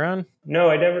everything on your own? No,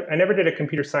 I never did a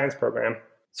computer science program.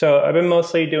 So I've been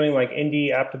mostly doing like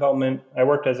indie app development. I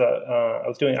worked I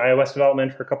was doing iOS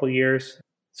development for a couple of years.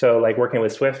 So like working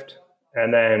with Swift.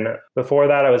 And then before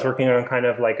that, I was working on kind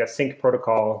of like a sync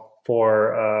protocol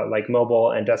for like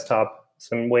mobile and desktop,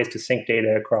 some ways to sync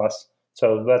data across.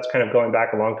 So that's kind of going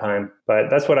back a long time, but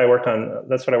that's what I worked on.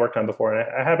 That's what I worked on before. And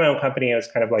I had my own company. I was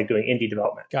kind of like doing indie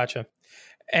development. Gotcha.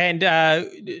 And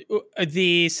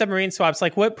the submarine swaps,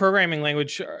 like what programming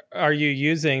language are you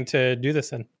using to do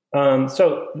this in?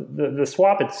 So the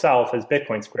swap itself is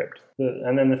Bitcoin script.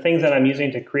 And then the things that I'm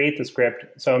using to create the script,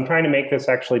 so I'm trying to make this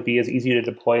actually be as easy to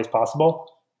deploy as possible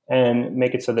and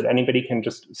make it so that anybody can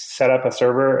just set up a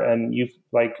server, and you've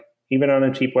like, even on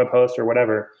a cheap web host or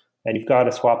whatever, and you've got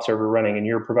a swap server running and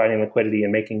you're providing liquidity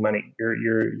and making money.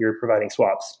 You're providing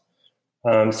swaps.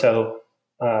 So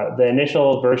the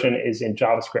initial version is in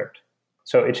JavaScript.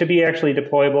 So it should be actually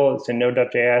deployable. It's in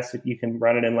Node.js. You can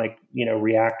run it in like,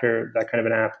 React or that kind of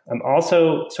an app. I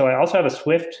also have a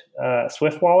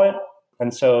Swift wallet.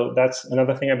 And so that's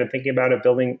another thing I've been thinking about, of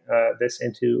building this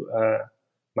into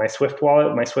my Swift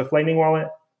wallet, my Swift Lightning wallet.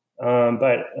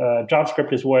 But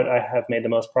JavaScript is what I have made the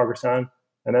most progress on.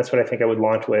 And that's what I think I would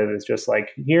launch with, is just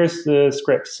like, here's the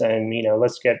scripts, and,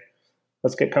 let's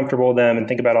get comfortable with them and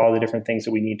think about all the different things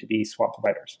that we need to be swap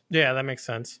providers. Yeah, that makes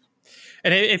sense.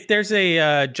 And if there's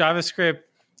a JavaScript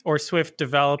or Swift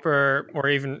developer, or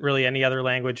even really any other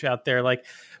language out there, like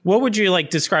what would you like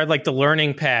describe like the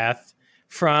learning path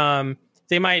from?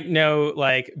 They might know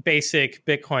like basic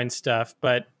Bitcoin stuff,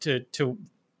 but to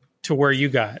where you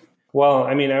got? Well,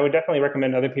 I mean, I would definitely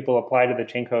recommend other people apply to the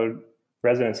Chaincode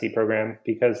residency program,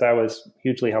 because that was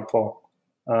hugely helpful.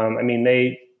 I mean,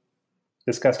 they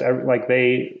discussed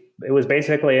it was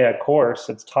basically a course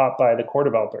that's taught by the core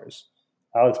developers.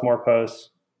 Alex Morpos,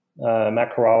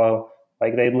 Matt Corallo,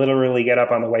 like they literally get up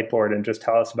on the whiteboard and just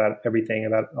tell us about everything,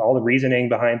 about all the reasoning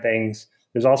behind things.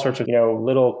 There's all sorts of,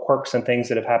 little quirks and things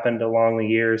that have happened along the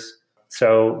years.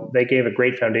 So they gave a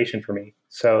great foundation for me.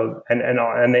 So,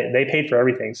 and they paid for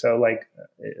everything. So like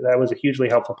that was a hugely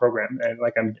helpful program, and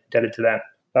like I'm indebted to them.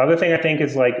 The other thing I think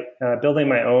is like building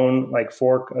my own like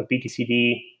fork of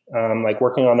BTCD, like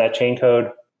working on that chain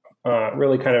code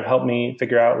really kind of helped me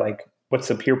figure out like, what's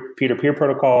the peer-to-peer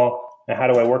protocol, and how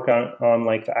do I work on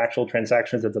like the actual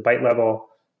transactions at the byte level?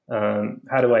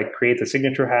 How do I create the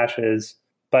signature hashes?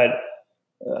 But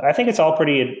I think it's all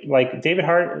pretty, like David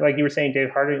Hart, like you were saying, Dave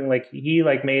Harding, like he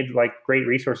like made like great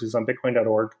resources on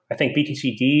bitcoin.org. I think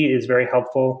BTCD is very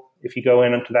helpful. If you go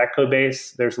into that code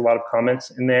base, there's a lot of comments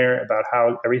in there about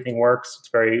how everything works. It's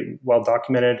very well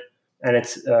documented. And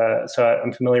it's, so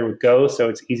I'm familiar with Go, so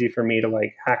it's easy for me to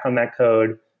like hack on that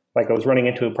code. Like I was running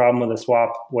into a problem with a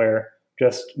swap where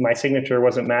just my signature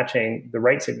wasn't matching the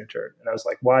right signature. And I was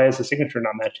like, why is the signature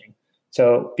not matching?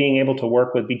 So being able to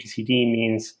work with BTCD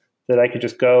means that I could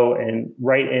just go and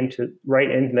write into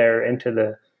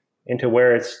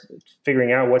where it's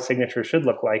figuring out what signature should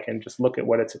look like, and just look at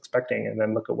what it's expecting, and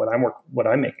then look at what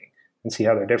I'm making and see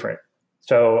how they're different.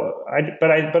 So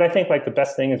I think like the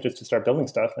best thing is just to start building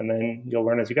stuff, and then you'll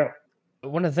learn as you go.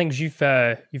 One of the things you've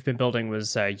been building was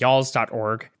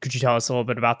Yalls.org. Could you tell us a little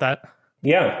bit about that?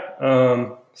 Yeah.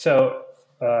 So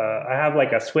I have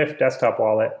like a Swift desktop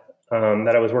wallet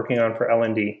that I was working on for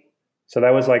LND. So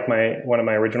that was like one of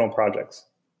my original projects.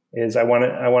 I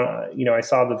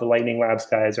saw that the Lightning Labs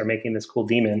guys are making this cool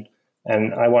daemon,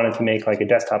 and I wanted to make like a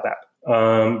desktop app.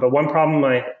 But one problem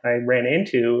I ran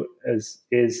into is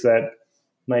that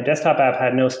my desktop app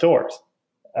had no stores.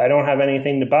 I don't have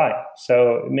anything to buy.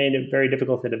 So it made it very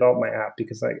difficult to develop my app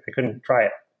because I couldn't try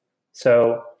it.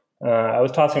 So I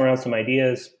was tossing around some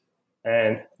ideas,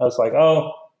 and I was like,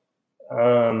 what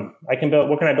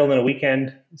can I build in a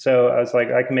weekend? So I was like,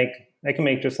 I can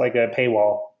make just like a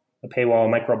paywall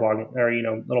microblogging, or,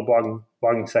 little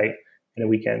blogging site in a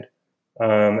weekend.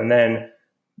 And then,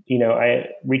 I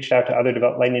reached out to other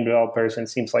Lightning developers, and it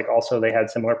seems like also they had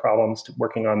similar problems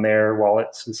working on their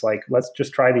wallets. It's like, let's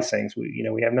just try these things.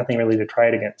 We have nothing really to try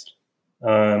it against.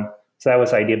 So that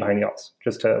was the idea behind Yalls.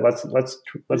 Just to let's.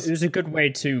 It was a good way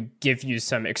to give you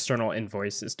some external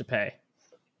invoices to pay.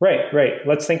 Right.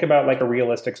 Let's think about like a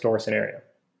realistic store scenario.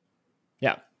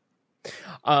 Yeah.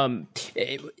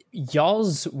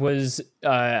 Y'all's was,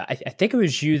 I think it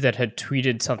was you that had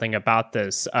tweeted something about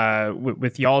this,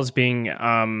 with y'all's being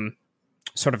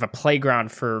sort of a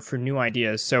playground for new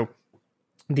ideas. So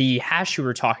the hash you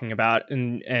were talking about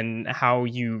and how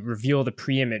you reveal the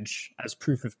pre-image as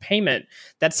proof of payment,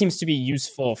 that seems to be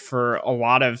useful for a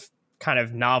lot of kind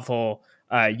of novel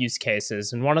use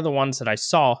cases. And one of the ones that I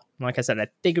saw, like I said, I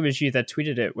think it was you that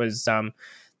tweeted it, was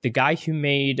the guy who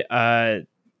made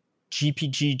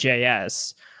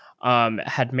GPG.js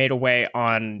had made a way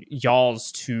on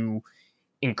y'all's to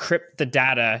encrypt the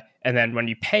data, and then when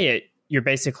you pay it, you're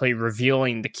basically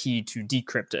revealing the key to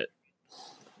decrypt it.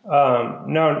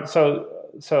 No,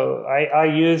 so I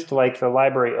used like the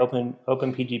library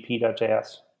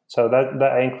openpgp.js. So that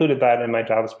I included that in my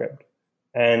JavaScript,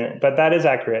 but that is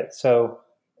accurate. So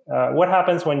what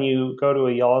happens when you go to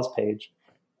a y'all's page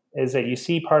is that you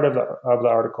see part of the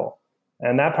article,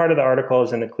 and that part of the article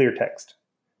is in the clear text.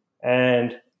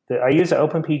 And I use the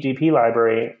OpenPGP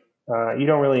library. You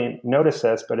don't really notice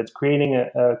this, but it's creating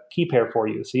a key pair for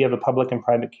you. So you have a public and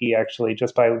private key actually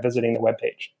just by visiting the web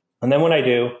page. And then what I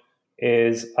do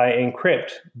is I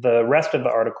encrypt the rest of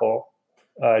the article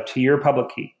to your public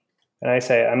key. And I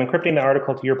say, I'm encrypting the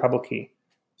article to your public key.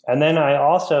 And then I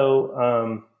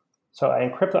also, so I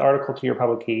encrypt the article to your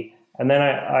public key. And then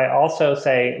I also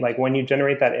say, like, when you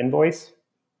generate that invoice,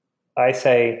 I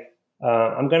say,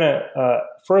 I'm going to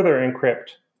further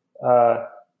encrypt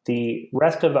the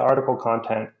rest of the article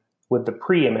content with the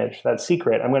pre-image, that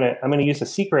secret. I'm going to use the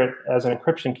secret as an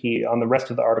encryption key on the rest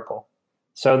of the article.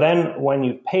 So then, when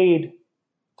you've paid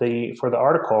for the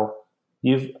article,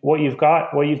 what you've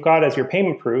got as your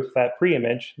payment proof, that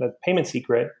pre-image, that payment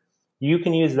secret. You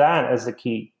can use that as the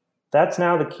key. That's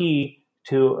now the key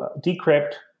to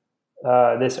decrypt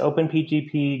this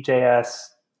OpenPGP.js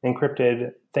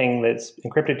encrypted thing that's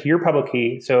encrypted to your public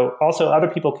key. So also other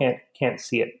people can't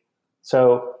see it.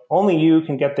 So only you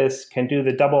can get this, can do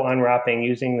the double unwrapping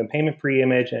using the payment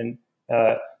pre-image and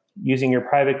using your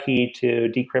private key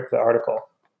to decrypt the article.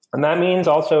 And that means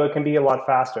also it can be a lot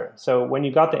faster. So when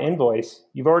you got the invoice,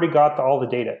 you've already got all the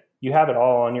data. You have it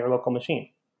all on your local machine.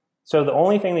 So the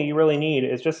only thing that you really need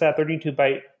is just that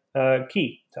 32-byte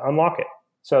key to unlock it.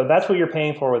 So that's what you're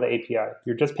paying for with the API.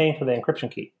 You're just paying for the encryption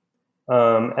key.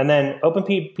 And then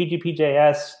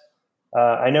OpenPGP.js,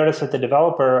 I noticed that the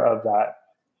developer of that,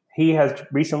 he has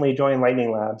recently joined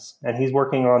Lightning Labs, and he's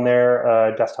working on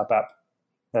their desktop app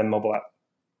and mobile app.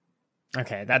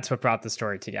 Okay, that's what brought the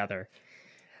story together.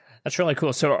 That's really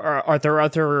cool. So are there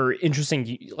other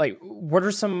interesting, like, what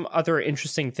are some other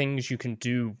interesting things you can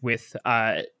do with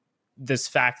this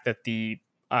fact that the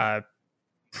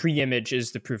pre-image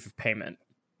is the proof of payment?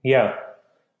 Yeah.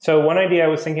 So one idea I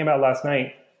was thinking about last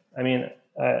night, I mean,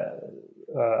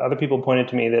 other people pointed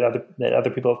to me that other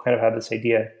people have kind of had this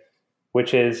idea,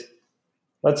 which is,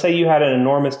 let's say you had an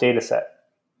enormous data set,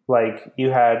 like you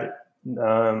had,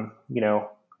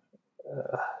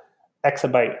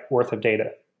 exabyte worth of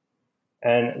data.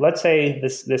 And let's say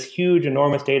this huge,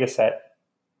 enormous data set,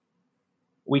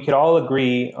 we could all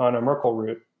agree on a Merkle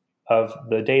root of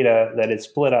the data that is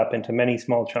split up into many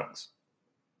small chunks.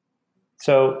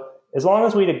 So as long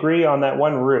as we'd agree on that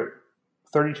one root,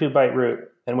 32-byte root,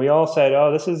 and we all said,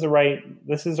 oh, this is the right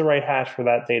hash for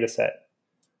that data set,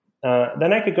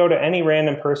 then I could go to any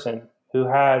random person who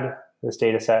had this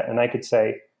data set, and I could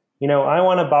say, I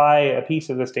want to buy a piece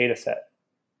of this data set.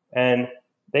 And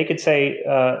they could say,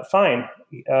 fine,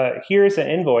 here's an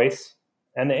invoice,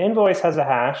 and the invoice has a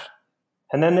hash,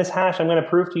 and then this hash, I'm going to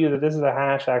prove to you that this is a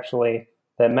hash actually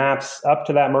that maps up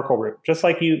to that Merkle root. Just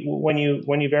like when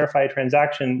you verify a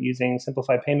transaction using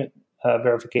simplified payment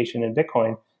verification in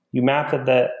Bitcoin, you map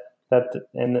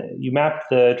you map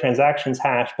the transaction's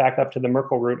hash back up to the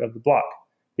Merkle root of the block.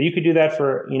 But you could do that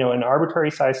for an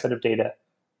arbitrary size set of data.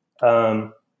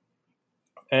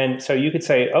 And so you could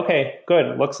say, okay,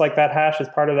 good. Looks like that hash is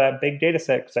part of that big data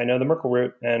set because I know the Merkle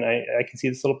root and I can see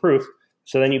this little proof.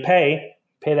 So then you pay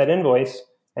that invoice,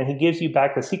 and he gives you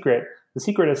back the secret. The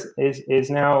secret is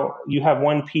now you have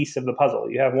one piece of the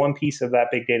puzzle. You have one piece of that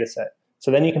big data set.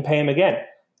 So then you can pay him again,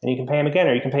 and you can pay him again,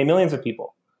 or you can pay millions of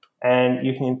people. And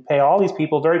you can pay all these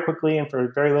people very quickly and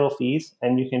for very little fees,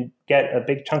 and you can get a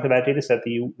big chunk of that data set that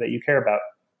you care about.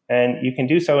 And you can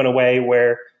do so in a way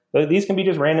where these can be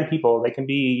just random people. They can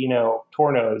be,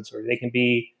 Tor nodes, or they can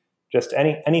be just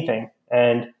anything.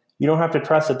 And you don't have to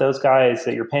trust that those guys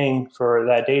that you're paying for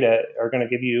that data are going to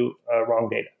give you wrong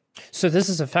data. So this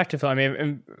is effective. I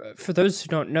mean, for those who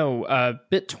don't know,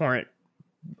 BitTorrent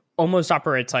almost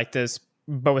operates like this,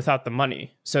 but without the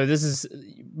money. So this is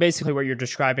basically what you're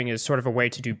describing is sort of a way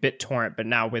to do BitTorrent, but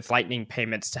now with Lightning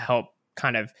payments to help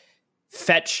kind of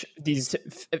fetch these,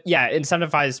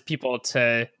 incentivize people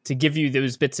to give you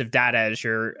those bits of data as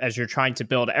you're trying to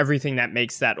build everything that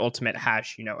makes that ultimate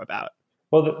hash you know about.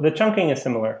 Well, the chunking is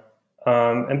similar.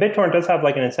 And BitTorrent does have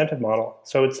like an incentive model.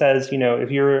 So it says,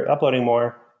 if you're uploading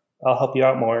more, I'll help you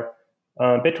out more.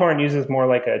 BitTorrent uses more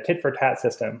like a tit for tat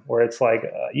system where it's like,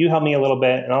 you help me a little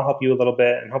bit and I'll help you a little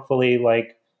bit. And hopefully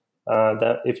like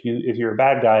if you're a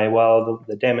bad guy, well,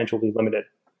 the damage will be limited.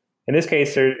 In this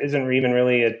case, there isn't even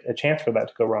really a chance for that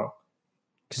to go wrong.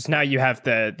 Because now you have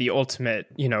the ultimate,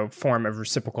 form of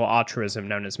reciprocal altruism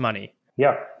known as money.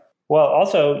 Yeah. Well,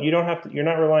 also, you're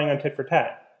not relying on tit for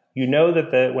tat. You know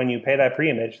that when you pay that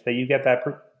pre-image, that you get that,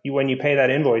 when you pay that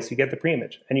invoice, you get the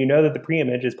pre-image. And you know that the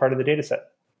pre-image is part of the data set.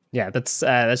 Yeah,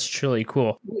 that's truly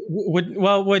cool.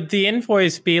 Would the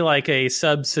invoice be like a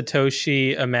sub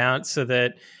Satoshi amount so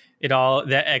that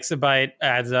that exabyte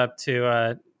adds up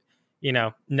to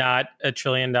not $1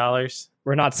 trillion?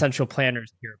 We're not central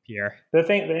planners here, Pierre.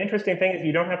 The interesting thing is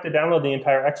you don't have to download the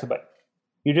entire exabyte.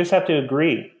 You just have to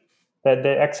agree that the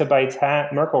exabyte's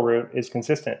Merkle root is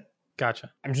consistent.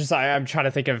 Gotcha. I'm trying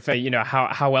to think of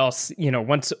how else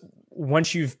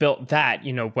once you've built that,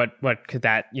 what could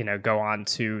that go on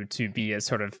to be a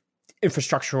sort of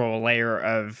infrastructural layer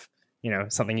of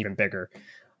something even bigger.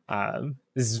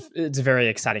 It's a very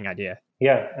exciting idea.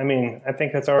 Yeah, I mean, I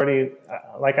think that's already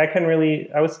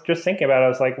I was just thinking about it. I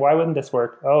was like, why wouldn't this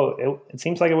work? Oh, it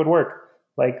seems like it would work.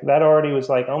 Like that already was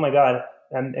like, oh my God,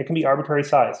 and it can be arbitrary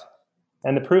size.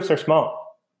 And the proofs are small.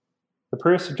 The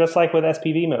proofs are just like with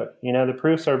SPV mode. The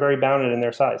proofs are very bounded in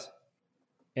their size.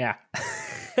 Yeah.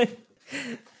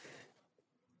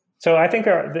 So I think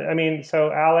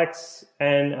so Alex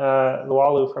and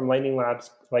Lualu from Lightning Labs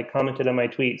commented on my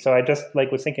tweet. So I just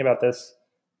was thinking about this,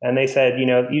 and they said,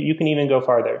 you can even go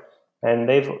farther. And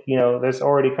they've, there's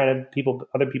already kind of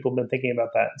other people have been thinking about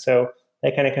that. So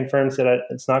that kind of confirms that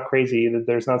it's not crazy, that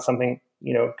there's not something,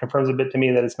 confirms a bit to me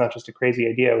that it's not just a crazy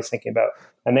idea I was thinking about.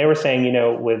 And they were saying,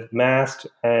 with MAST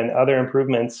and other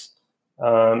improvements,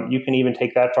 you can even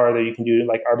take that farther. You can do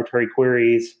arbitrary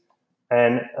queries.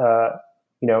 And,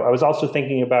 I was also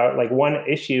thinking about one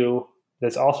issue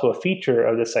that's also a feature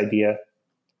of this idea.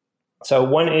 So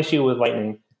one issue with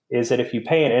Lightning is that if you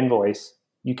pay an invoice,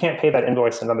 you can't pay that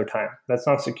invoice another time. That's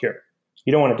not secure.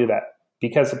 You don't want to do that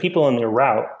because the people in your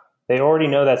route, they already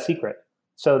know that secret.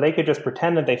 So they could just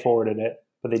pretend that they forwarded it,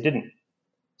 but they didn't.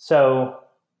 So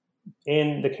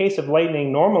in the case of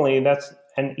Lightning, normally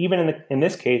and even in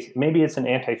this case, maybe it's an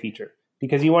anti-feature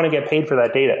because you want to get paid for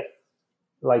that data.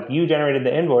 You generated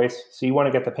the invoice, so you want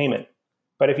to get the payment.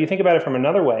 But if you think about it from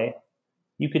another way,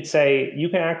 you could say you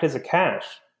can act as a cache,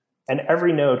 and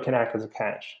every node can act as a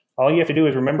cache. All you have to do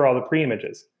is remember all the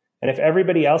pre-images. And if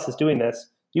everybody else is doing this,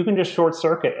 you can just short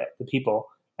circuit the people.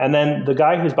 And then the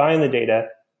guy who's buying the data,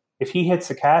 if he hits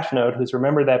the cache node who's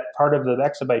remembered that part of the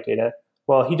exabyte data,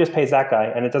 well, he just pays that guy,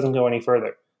 and it doesn't go any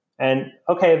further. And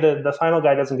okay, the final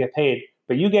guy doesn't get paid,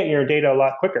 but you get your data a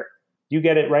lot quicker. You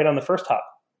get it right on the first hop.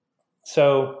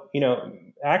 So,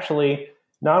 actually,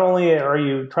 not only are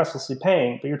you trustlessly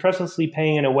paying, but you're trustlessly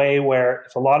paying in a way where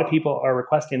if a lot of people are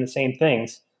requesting the same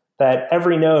things, that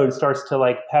every node starts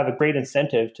to have a great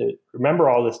incentive to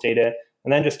remember all this data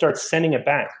and then just start sending it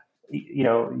back.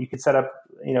 You could set up,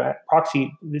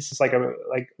 proxy. This is like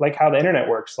how the internet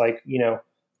works,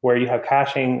 where you have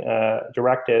caching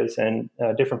directives and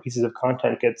different pieces of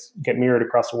content get mirrored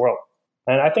across the world.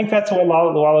 And I think that's what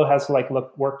Lualu has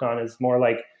worked on is more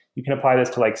you can apply this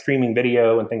to streaming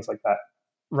video and things like that.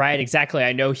 Right, exactly.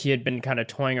 I know he had been kind of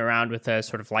toying around with a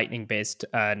sort of Lightning-based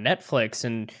Netflix,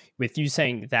 and with you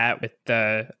saying that with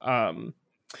the,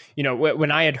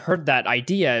 when I had heard that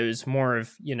idea, it was more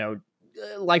of,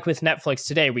 like with Netflix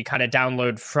today, we kind of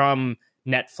download from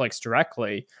Netflix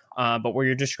directly, but what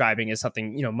you're describing is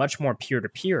something, much more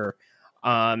peer-to-peer,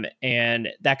 and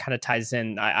that kind of ties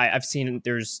in. I've seen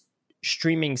there's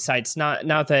streaming sites,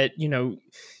 not that,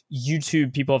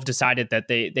 YouTube people have decided that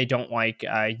they don't like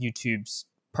YouTube's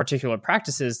particular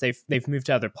practices. They've moved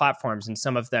to other platforms, and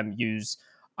some of them use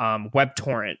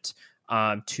WebTorrent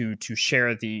to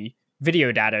share the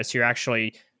video data. So you're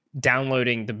actually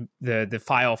downloading the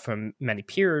file from many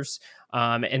peers,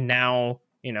 and now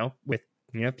with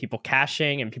people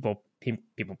caching and people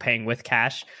paying with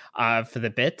cash for the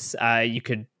bits, you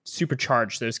could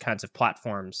supercharge those kinds of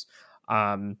platforms.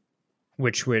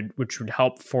 Which would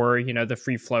help for the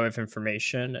free flow of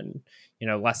information and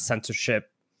less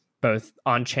censorship, both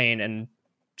on chain and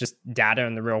just data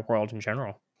in the real world in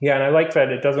general. Yeah, and I like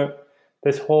that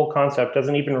this whole concept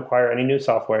doesn't even require any new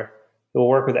software. It will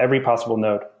work with every possible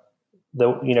node.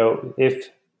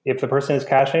 If the person is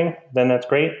caching, then that's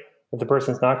great. If the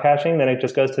person's not caching, then it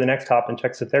just goes to the next hop and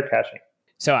checks if they're caching.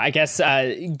 So I guess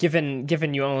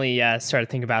given you only started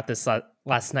thinking about this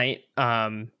last night,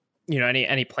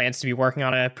 any plans to be working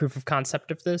on a proof of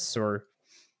concept of this, or?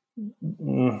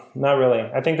 Not really.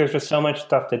 I think there's just so much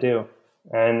stuff to do.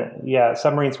 And yeah,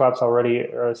 submarine swaps already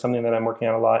are something that I'm working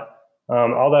on a lot.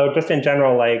 Although just in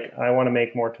general, like I want to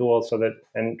make more tools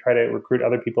and try to recruit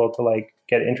other people to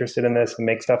get interested in this and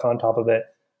make stuff on top of it.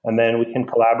 And then we can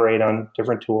collaborate on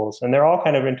different tools, and they're all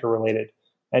kind of interrelated.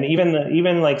 And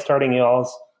even like starting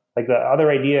YALS, like the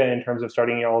other idea in terms of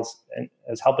starting YALS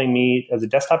as helping me as a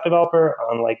desktop developer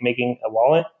on making a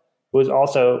wallet was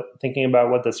also thinking about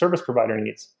what the service provider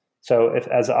needs. So if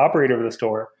as an operator of the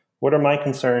store, what are my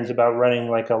concerns about running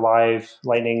a live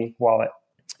Lightning wallet?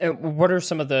 And what are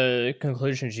some of the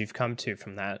conclusions you've come to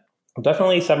from that?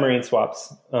 Definitely submarine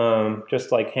swaps,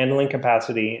 just handling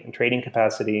capacity and trading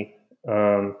capacity,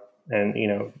 and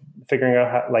figuring out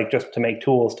how, just to make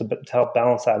tools to help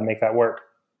balance that and make that work.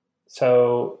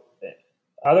 So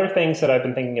other things that I've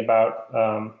been thinking about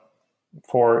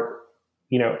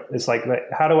is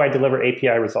how do I deliver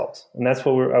API results? And that's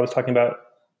what I was talking about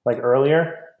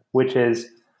earlier, which is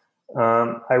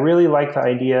I really like the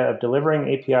idea of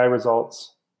delivering API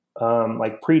results,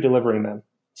 pre-delivering them.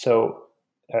 So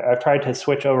I've tried to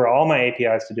switch over all my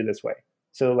APIs to do this way.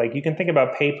 So you can think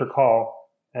about pay per call.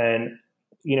 And,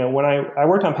 when I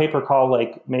worked on pay per call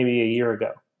maybe a year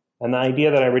ago, and the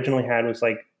idea that I originally had was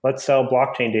let's sell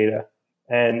blockchain data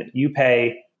and you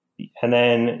pay, and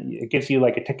then it gives you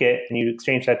a ticket and you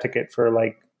exchange that ticket for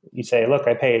you say, look,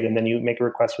 I paid. And then you make a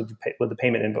request with the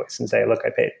payment invoice and say, look,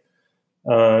 I paid.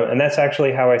 And that's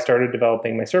actually how I started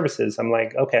developing my services. I'm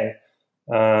okay,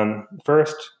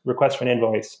 first request for an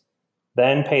invoice,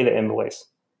 then pay the invoice,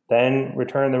 then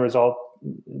return the result,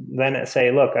 then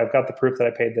say, look, I've got the proof that I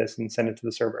paid this, and send it to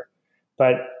the server.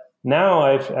 But now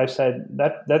I've said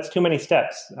that's too many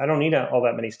steps. I don't need all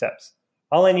that many steps.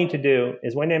 All I need to do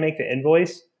is when I make the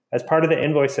invoice, as part of the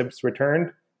invoice that's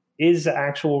returned, is the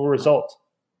actual result.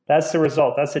 That's the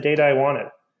result. That's the data I wanted.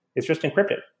 It's just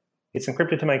encrypted. It's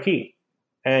encrypted to my key.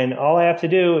 And all I have to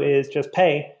do is just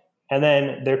pay, and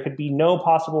then there could be no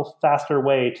possible faster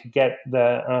way to get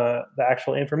the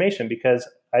actual information, because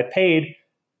I paid.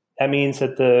 That means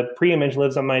that the pre-image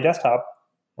lives on my desktop,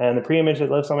 and the pre-image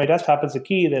that lives on my desktop is the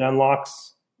key that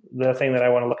unlocks the thing that I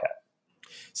want to look at.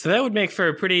 So that would make for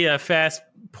a pretty fast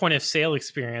point of sale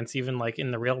experience, even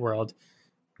in the real world.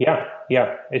 Yeah.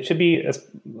 It should be. That's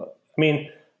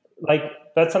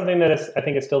something that I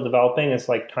think is still developing. Is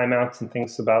timeouts and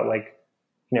things about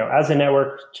as the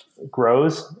network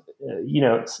grows,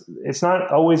 it's not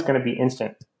always going to be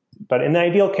instant. But in the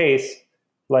ideal case,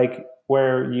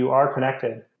 where you are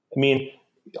connected,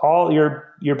 all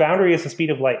your boundary is the speed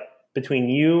of light between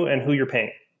you and who you're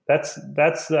paying. That's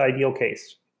the ideal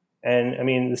case. And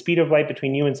the speed of light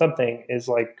between you and something is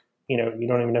you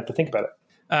don't even have to think about it.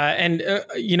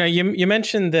 You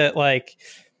mentioned that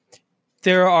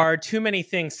there are too many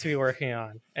things to be working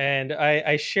on. And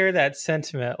I share that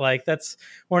sentiment. That's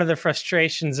one of the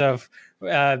frustrations of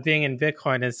being in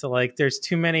Bitcoin is there's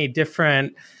too many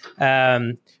different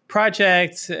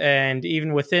projects, and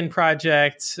even within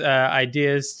projects,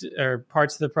 ideas or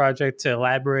parts of the project to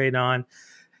elaborate on.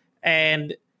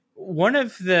 And one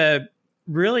of the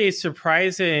really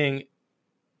surprising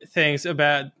things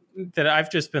about that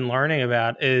I've just been learning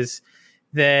about is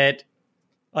that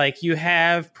you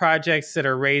have projects that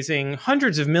are raising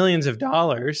hundreds of millions of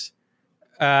dollars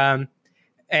and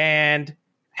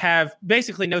have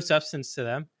basically no substance to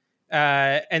them.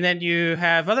 And then you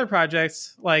have other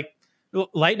projects like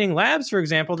Lightning Labs, for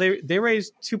example, they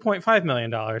raised $2.5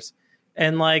 million.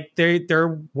 And they're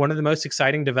one of the most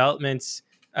exciting developments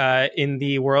in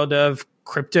the world of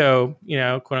crypto,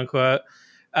 quote unquote.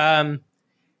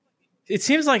 It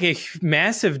seems like a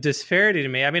massive disparity to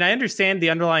me. I understand the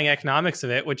underlying economics of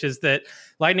it, which is that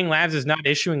Lightning Labs is not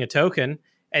issuing a token,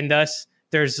 and thus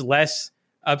there's less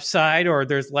upside, or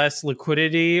there's less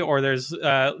liquidity, or there's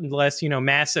less,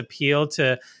 mass appeal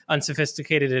to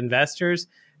unsophisticated investors.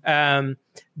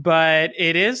 But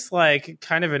it is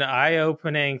kind of an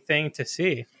eye-opening thing to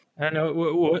see. I don't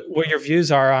know what your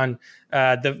views are on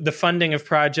the funding of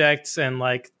projects and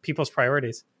people's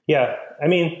priorities. Yeah,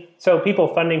 so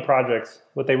people funding projects,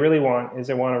 what they really want is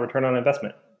they want a return on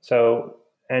investment. So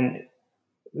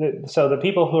the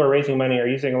people who are raising money are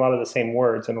using a lot of the same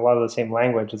words and a lot of the same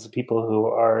language as the people who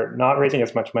are not raising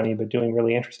as much money but doing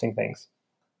really interesting things.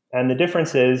 And the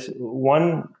difference is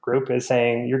one group is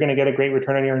saying you're going to get a great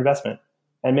return on your investment.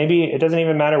 And maybe it doesn't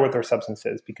even matter what their substance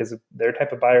is, because their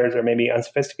type of buyers are maybe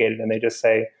unsophisticated and they just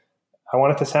say, I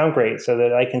want it to sound great so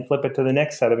that I can flip it to the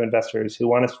next set of investors who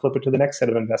want to flip it to the next set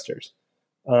of investors.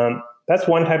 That's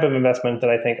one type of investment that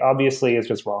I think obviously is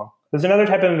just wrong. There's another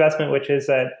type of investment, which is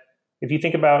that if you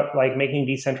think about like making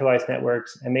decentralized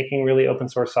networks and making really open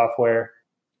source software,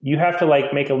 you have to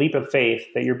like make a leap of faith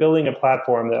that you're building a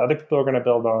platform that other people are going to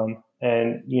build on.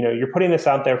 And, you're putting this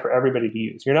out there for everybody to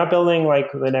use. You're not building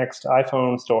like the next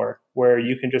iPhone store where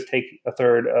you can just take a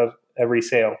third of every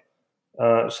sale.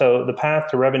 So the path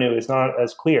to revenue is not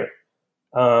as clear.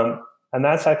 And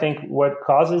that's, I think, what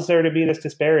causes there to be this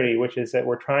disparity, which is that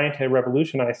we're trying to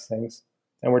revolutionize things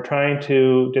and we're trying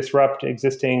to disrupt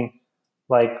existing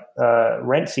like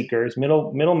rent seekers,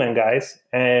 middlemen guys.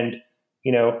 And,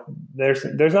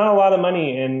 there's not a lot of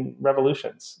money in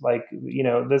revolutions. Like,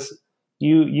 this,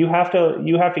 you have to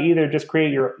either just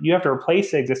you have to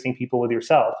replace the existing people with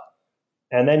yourself,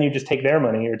 and then you just take their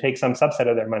money or take some subset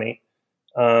of their money.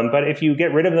 But if you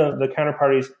get rid of the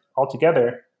counterparties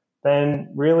altogether,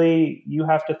 then really you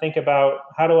have to think about,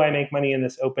 how do I make money in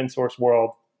this open source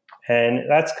world? And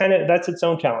that's its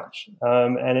own challenge.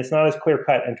 And it's not as clear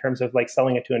cut in terms of like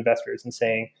selling it to investors and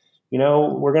saying,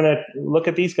 we're going to look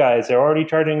at these guys. They're already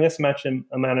charging this much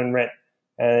amount in rent.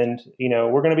 And,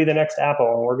 we're going to be the next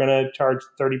Apple, and we're going to charge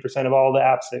 30% of all the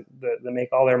apps that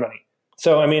make all their money.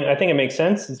 So, I mean, I think it makes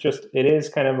sense. It's just, it is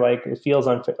kind of like, it feels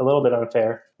a little bit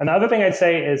unfair. And the other thing I'd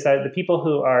say is that the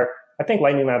people I think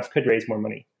Lightning Labs could raise more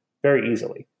money very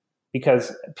easily,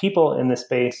 because people in this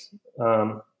space,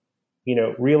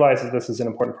 realize that this is an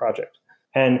important project.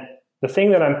 And the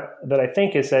thing that I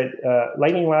think is that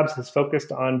Lightning Labs is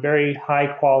focused on very high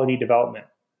quality development,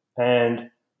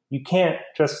 and you can't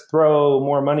just throw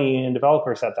more money in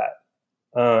developers at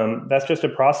that. That's just a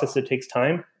process that takes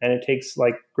time, and it takes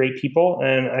like great people.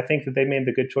 And I think that they made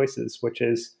the good choices, which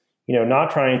is, not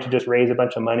trying to just raise a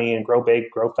bunch of money and grow big,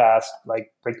 grow fast,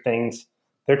 like big things.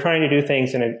 They're trying to do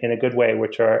things in a good way,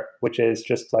 which is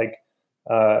just like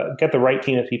get the right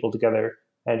team of people together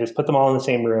and just put them all in the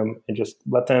same room and just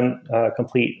let them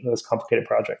complete this complicated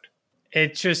project.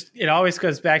 It always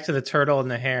goes back to the turtle and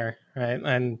the hare, right?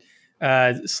 And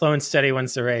slow and steady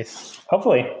wins the race.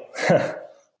 Hopefully.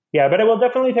 Yeah, but it will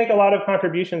definitely take a lot of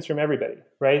contributions from everybody,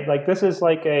 right? Like this is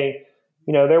like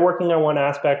they're working on one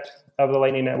aspect of the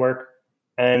Lightning Network.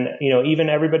 And, even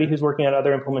everybody who's working on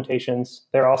other implementations,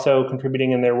 they're also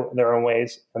contributing in their own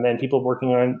ways. And then people working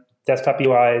on desktop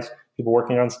UIs, people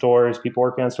working on stores, people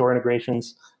working on store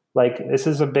integrations. Like this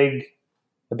is a big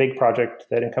project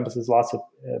that encompasses lots of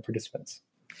participants.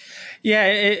 Yeah,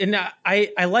 and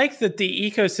I like that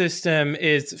the ecosystem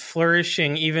is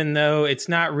flourishing, even though it's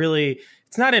not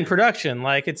in production.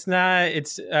 Like it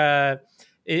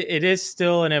is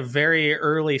still in a very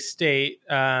early state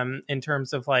in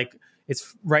terms of like,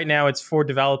 right now it's for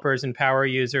developers and power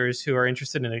users who are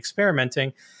interested in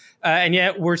experimenting. And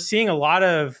yet we're seeing a lot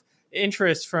of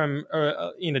interest from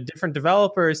different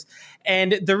developers.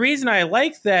 And the reason I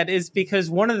like that is because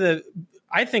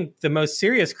I think the most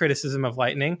serious criticism of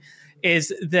Lightning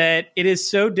is that it is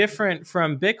so different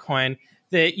from Bitcoin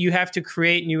that you have to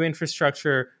create new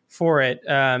infrastructure for it.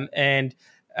 And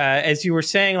as you were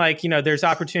saying, like, there's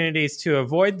opportunities to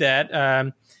avoid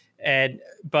that.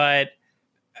 But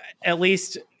at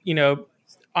least,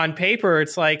 on paper,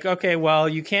 it's like, okay, well,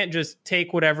 you can't just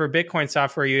take whatever Bitcoin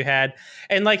software you had.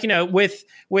 And like, with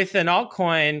an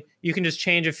altcoin, you can just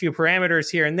change a few parameters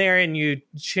here and there, and you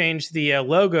change the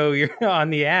logo you're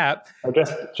on the app. Or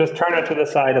just turn it to the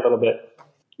side a little bit.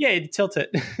 Yeah, tilt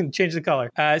it, change the color.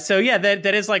 So yeah, that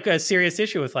is like a serious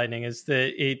issue with Lightning, is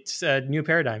that it's a new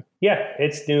paradigm. Yeah,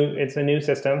 it's new. It's a new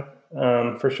system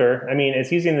for sure. I mean,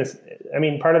 it's using this. I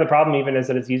mean, part of the problem even is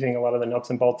that it's using a lot of the nuts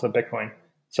and bolts of Bitcoin.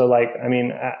 So like, I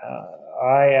mean,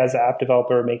 I as an app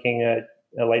developer making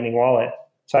a Lightning wallet.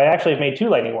 So I actually made two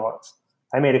Lightning wallets.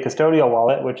 I made a custodial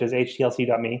wallet, which is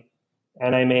htlc.me,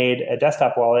 and I made a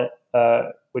desktop wallet,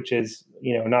 which is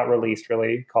not released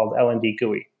really, called LND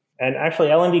GUI. And actually,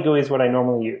 LND GUI is what I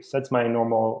normally use. That's my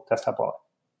normal desktop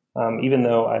wallet, even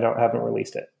though I haven't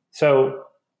released it. So,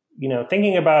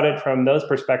 thinking about it from those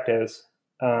perspectives,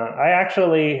 I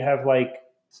actually have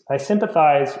I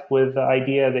sympathize with the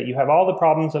idea that you have all the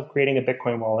problems of creating a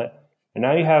Bitcoin wallet, and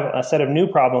now you have a set of new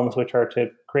problems, which are to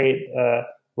create a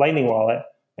Lightning wallet.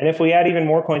 And if we add even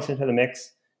more coins into the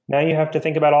mix, now you have to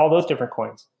think about all those different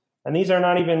coins. And these are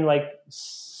not even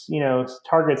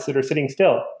targets that are sitting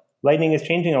still. Lightning is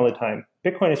changing all the time.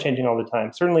 Bitcoin is changing all the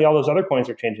time. Certainly all those other coins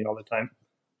are changing all the time.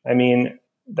 I mean,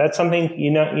 that's something,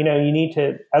 you need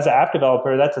to, as an app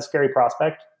developer, that's a scary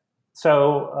prospect.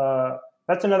 So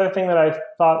that's another thing that I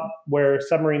thought where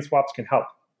submarine swaps can help.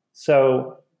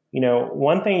 So,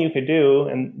 one thing you could do,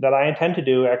 and that I intend to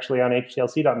do actually on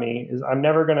HTLC.me, is I'm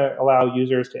never going to allow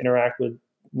users to interact with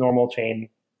normal chain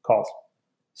calls.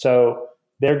 So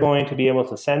they're going to be able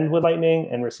to send with Lightning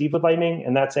and receive with Lightning,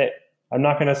 and that's it. I'm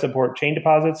not going to support chain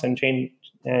deposits and chain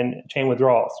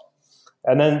withdrawals.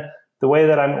 And then the way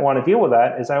that I want to deal with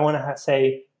that is I want to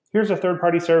say, here's a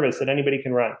third-party service that anybody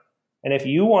can run. And if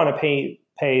you want to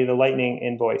pay the Lightning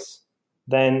invoice,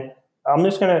 then I'm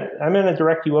going to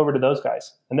direct you over to those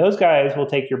guys. And those guys will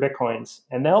take your Bitcoins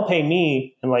and they'll pay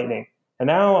me in Lightning. And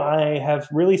now I have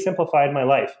really simplified my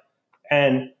life.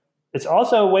 And it's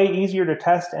also way easier to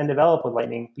test and develop with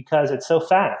Lightning because it's so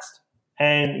fast.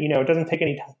 And, it doesn't take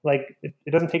any,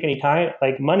 it doesn't take any time,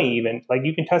 like money even. Like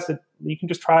you can test it, you can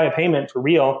just try a payment for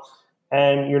real.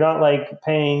 And you're not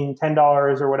paying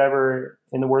 $10 or whatever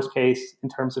in the worst case in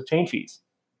terms of chain fees.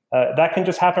 That can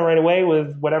just happen right away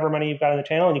with whatever money you've got on the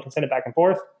channel, and you can send it back and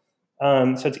forth.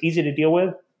 So it's easy to deal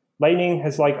with. Lightning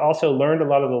has also learned a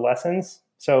lot of the lessons.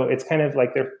 So it's kind of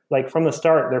they're from the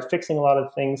start, they're fixing a lot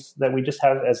of things that we just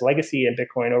have as legacy in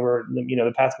Bitcoin over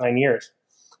the past 9 years.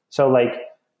 So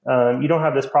you don't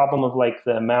have this problem of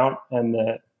the amount and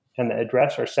the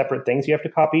address are separate things you have to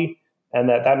copy, and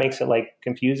that makes it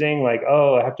confusing.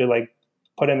 I have to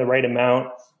put in the right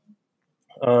amount.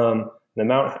 The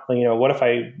amount, what if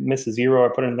I miss a zero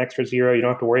or put in an extra zero? You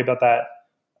don't have to worry about that.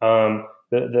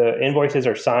 The invoices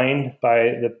are signed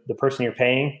by the person you're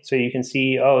paying. So you can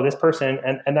see, this person,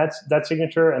 and that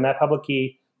signature and that public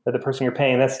key that the person you're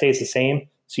paying, that stays the same.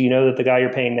 So you know that the guy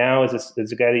you're paying now is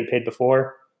the guy that you paid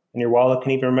before. And your wallet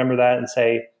can even remember that and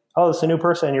say, it's a new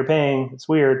person you're paying. It's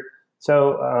weird.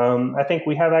 So I think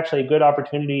we have actually a good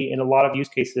opportunity in a lot of use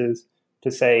cases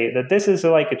to say that this is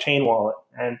a chain wallet.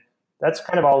 And that's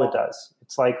kind of all it does.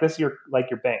 It's this is your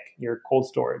bank, your cold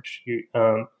storage.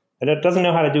 And it doesn't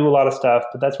know how to do a lot of stuff,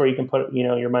 but that's where you can put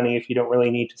your money if you don't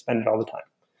really need to spend it all the time.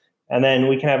 And then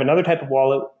we can have another type of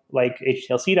wallet like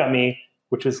HTLC.me,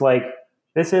 which is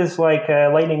this is a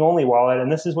Lightning only wallet,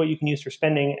 and this is what you can use for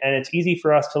spending. And it's easy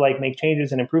for us to make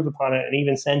changes and improve upon it, and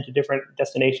even send to different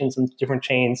destinations and different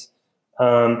chains,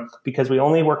 because we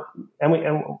only work and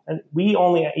we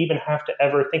only even have to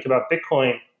ever think about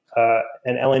Bitcoin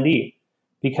and LND,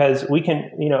 because we can,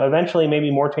 eventually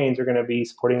maybe more chains are going to be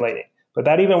supporting Lightning, but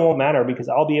that even won't matter because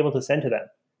I'll be able to send to them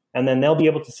and then they'll be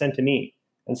able to send to me.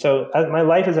 And so my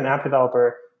life as an app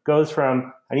developer goes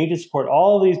from, I need to support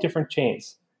all of these different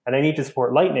chains, and I need to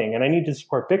support Lightning, and I need to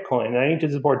support Bitcoin, and I need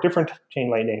to support different chain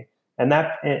Lightning. And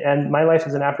my life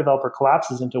as an app developer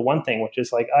collapses into one thing, which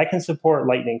is I can support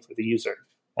Lightning for the user.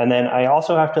 And then I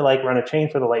also have to run a chain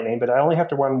for the Lightning, but I only have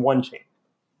to run one chain.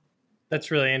 That's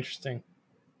really interesting.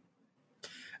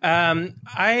 I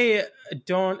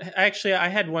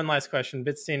had one last question.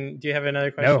 Bitstein, do you have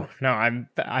another question? No,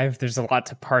 there's a lot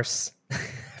to parse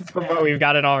from what we've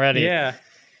got it already. Yeah.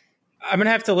 I'm going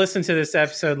to have to listen to this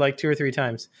episode 2 or 3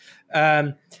 times.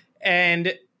 And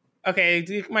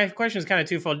okay, my question is kind of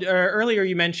twofold. Earlier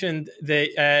you mentioned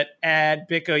that at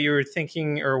BitGo you were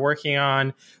thinking or working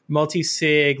on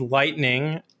multi-sig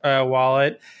Lightning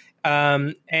wallet.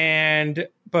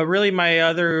 But really my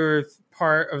other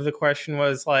part of the question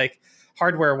was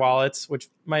hardware wallets, which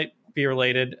might be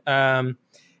related.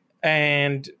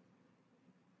 And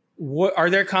what are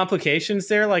there complications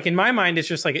there? In my mind, it's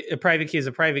just a private key is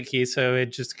a private key, so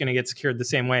it's just going to get secured the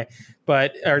same way.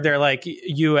 But are there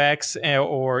UX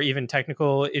or even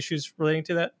technical issues relating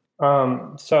to that?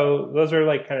 So those are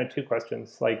kind of two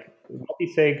questions.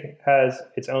 Multisig has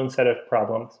its own set of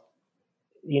problems.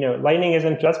 Lightning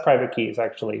isn't just private keys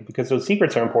actually, because those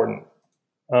secrets are important.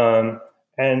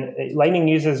 And Lightning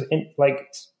uses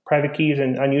private keys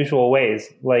in unusual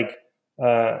ways,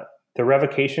 the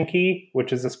revocation key,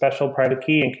 which is a special private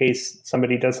key in case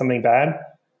somebody does something bad.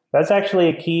 That's actually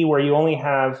a key where you only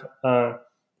have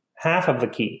half of the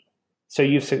key. So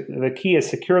the key is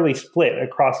securely split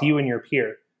across you and your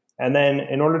peer. And then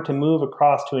in order to move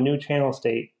across to a new channel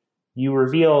state, you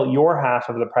reveal your half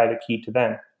of the private key to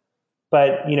them.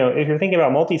 But if you're thinking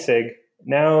about multisig,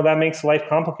 now that makes life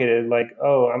complicated.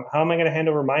 How am I going to hand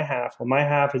over my half? Well, my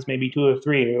half is maybe 2 of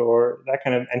 3, or that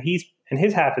kind of, and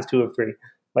his half is 2 of 3.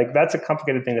 That's a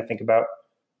complicated thing to think about.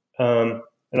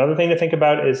 Another thing to think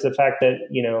about is the fact that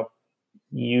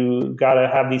you got to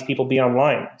have these people be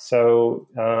online. So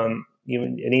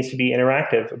it needs to be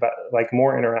interactive,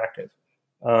 more interactive.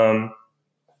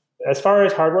 As far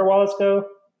as hardware wallets go,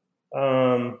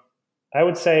 I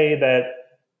would say that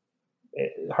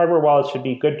hardware wallets should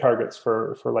be good targets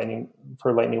for Lightning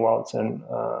wallets, and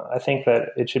I think that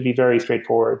it should be very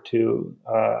straightforward to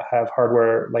have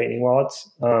hardware Lightning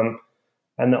wallets.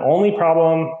 And the only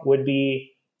problem would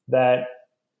be that,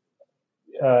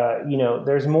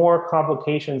 there's more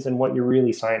complications than what you're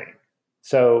really signing.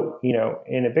 So,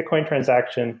 in a Bitcoin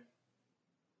transaction,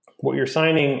 what you're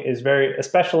signing is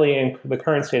especially in the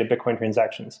current state of Bitcoin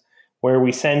transactions, where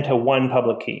we send to one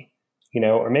public key,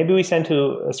 or maybe we send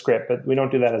to a script, but we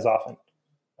don't do that as often.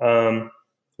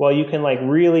 Well, you can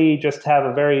really just have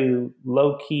a very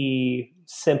low key,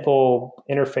 simple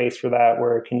interface for that,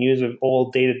 where it can use an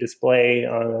old data display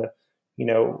on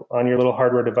on your little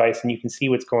hardware device, and you can see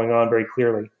what's going on very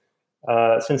clearly.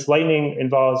 Since Lightning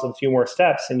involves a few more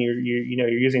steps, and you're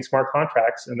using smart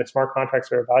contracts, and the smart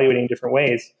contracts are evaluating different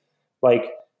ways,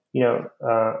 like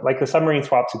the submarine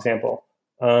swaps example.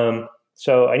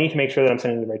 So I need to make sure that I'm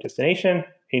sending to the right destination. I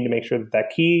need to make sure that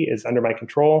key is under my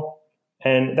control.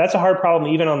 And that's a hard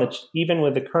problem even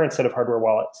with the current set of hardware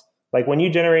wallets. Like when you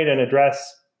generate an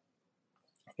address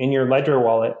in your Ledger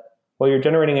wallet, well, you're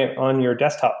generating it on your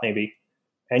desktop maybe,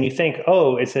 and you think,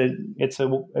 oh, it's a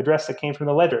address that came from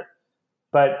the Ledger,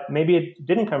 but maybe it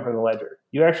didn't come from the Ledger.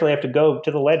 You actually have to go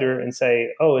to the Ledger and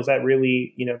say, oh, is that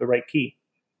really the right key?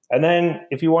 And then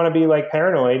if you want to be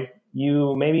paranoid,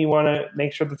 you maybe want to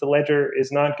make sure that the Ledger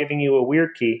is not giving you a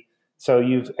weird key. So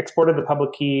you've exported the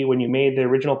public key when you made the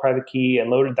original private key and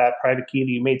loaded that private key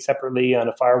that you made separately on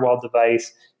a firewall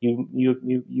device. You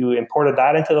imported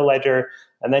that into the Ledger,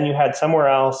 and then you had somewhere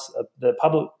else the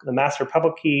master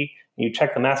public key. And you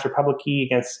check the master public key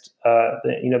against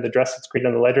the address that's created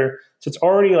on the Ledger. So it's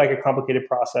already a complicated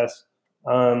process.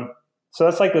 So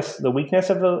that's the weakness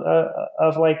of the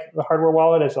hardware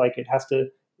wallet is it has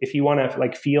to, if you want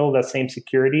to feel that same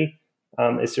security,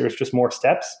 there's just more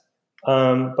steps.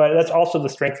 But that's also the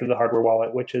strength of the hardware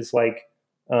wallet, which is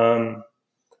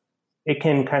it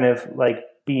can kind of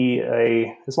be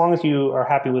as long as you are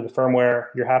happy with the firmware,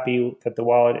 you're happy that the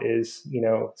wallet is,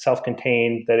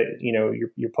 self-contained, that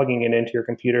you're plugging it into your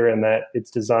computer and that it's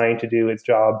designed to do its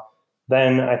job,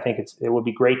 then I think it would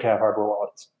be great to have hardware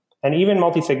wallets. And even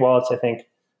multi-sig wallets, I think.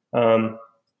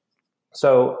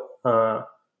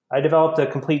 I developed a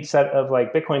complete set of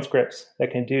Bitcoin scripts that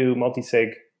can do multi-sig,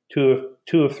 two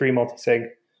of three multi-sig,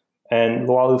 and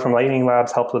Lualu from Lightning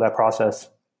Labs helped with that process.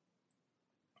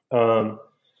 And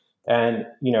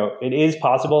it is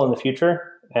possible in the future.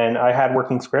 And I had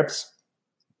working scripts,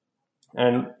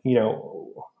 and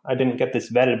I didn't get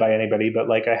this vetted by anybody, but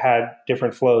I had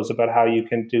different flows about how you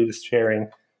can do this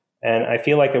sharing, and I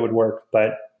feel like it would work.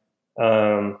 But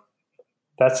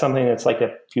that's something that's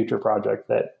a future project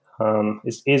that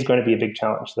is going to be a big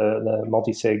challenge. The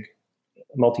multi-sig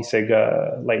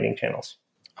Lightning channels.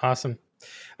 Awesome.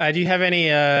 Do you have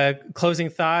any closing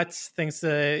thoughts, things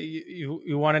that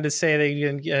you wanted to say that you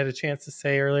didn't get a chance to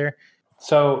say earlier?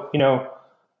 So,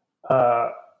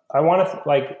 I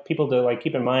want people to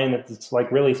keep in mind that it's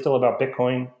really still about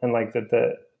Bitcoin, and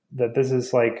that this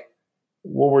is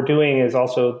what we're doing is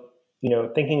also,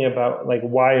 thinking about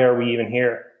why are we even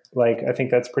here? I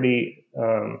think that's pretty,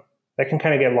 that can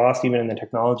kind of get lost even in the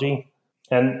technology.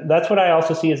 And that's what I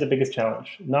also see as the biggest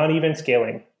challenge, not even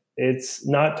scaling. It's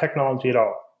not technology at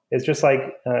all. It's just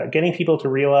getting people to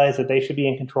realize that they should be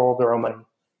in control of their own money,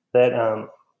 that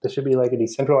there should be a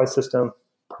decentralized system,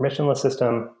 permissionless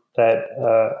system,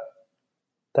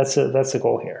 that's the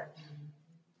goal here.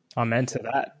 Amen to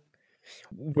that.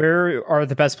 Where are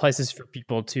the best places for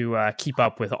people to keep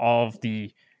up with all of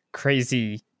the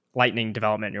crazy Lightning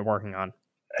development you're working on?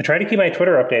 I try to keep my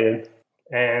Twitter updated,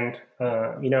 and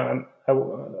I'm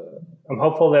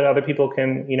hopeful that other people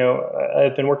can.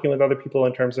 I've been working with other people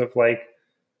in terms of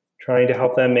trying to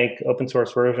help them make open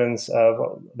source versions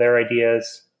of their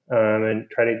ideas, and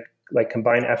try to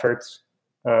combine efforts.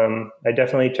 I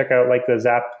definitely check out the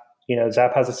Zap.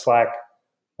 Zap has a Slack,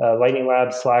 Lightning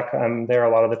Labs Slack. I'm there a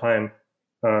lot of the time.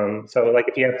 So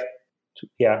if you have,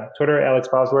 Twitter, Alex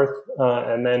Bosworth,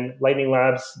 and then Lightning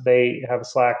Labs, they have a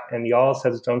Slack, and Yaws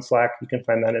has its own Slack. You can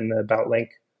find that in the About link.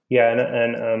 Yeah,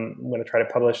 and I'm going to try to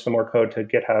publish some more code to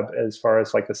GitHub as far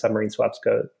as the submarine swaps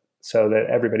go, so that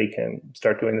everybody can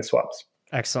start doing the swaps.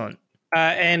 Excellent.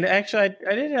 And actually,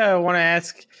 I did want to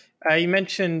ask, you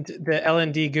mentioned the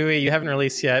LND GUI you haven't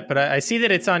released yet, but I see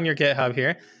that it's on your GitHub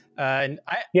here. Yeah,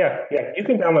 you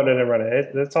can download it and run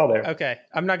it. It's all there. Okay.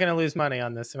 I'm not going to lose money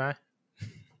on this, am I?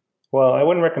 Well, I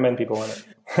wouldn't recommend people run it.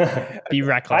 Be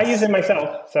reckless. I use it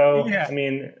myself. So, yeah. I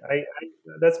mean, I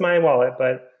that's my wallet,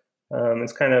 but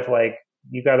it's kind of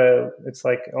it's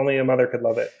only a mother could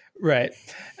love it. Right.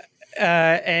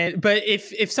 But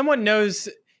if someone knows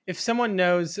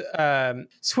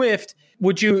Swift,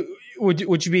 would you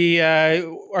be,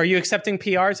 are you accepting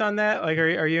PRs on that?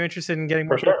 Are you interested in getting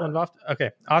more people involved?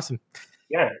 Okay, awesome.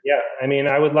 Yeah. I mean,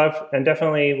 I would love, and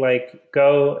definitely like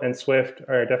Go and Swift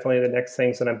are definitely the next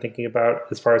things that I'm thinking about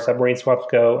as far as submarine swaps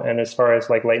go, and as far as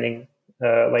like Lightning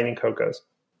code goes.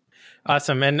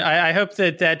 Awesome. And I hope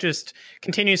that just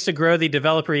continues to grow the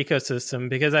developer ecosystem,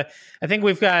 because I think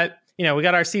we got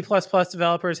our C++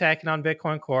 developers hacking on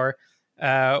Bitcoin Core.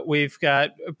 We've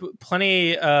got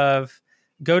plenty of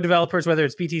Go developers, whether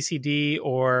it's BTCD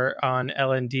or on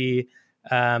LND.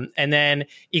 And then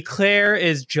Eclair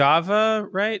is Java,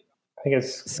 right? I think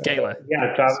it's Scala.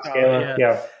 Java, Scala.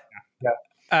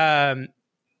 Yeah.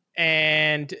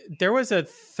 And there was a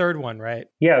third one, right?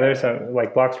 Yeah, there's a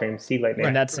like Blockstream, C Lightning,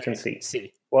 and that's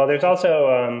C. Well, there's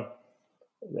also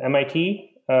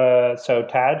MIT. So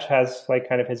Taj has like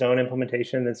kind of his own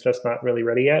implementation that's just not really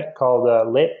ready yet,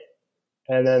 called Lit.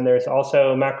 And then there's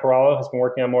also Matt Corallo has been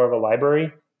working on more of a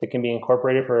library that can be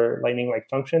incorporated for Lightning-like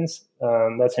functions.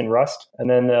 That's in Rust. And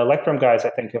then the Electrum guys, I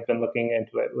think, have been looking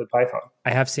into it with Python.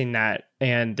 I have seen that.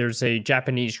 And there's a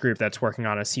Japanese group that's working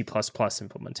on a C++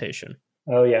 implementation.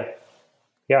 Oh, yeah.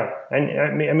 Yeah.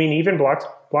 And I mean, even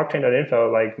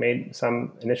blockchain.info like made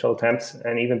some initial attempts,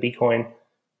 and even Bitcoin.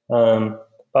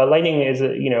 But Lightning is,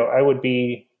 I would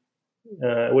be,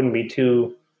 it wouldn't be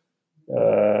too,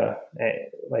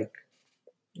 it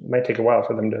might take a while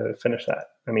for them to finish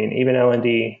that. I mean, even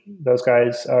LND, those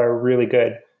guys are really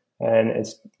good, and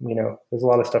it's, there's a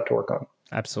lot of stuff to work on.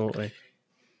 Absolutely.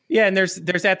 Yeah, and there's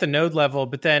at the node level,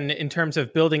 but then in terms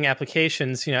of building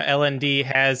applications, LND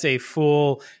has a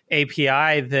full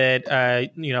API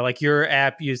that like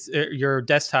your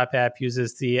desktop app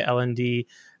uses the LND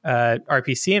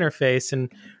RPC interface,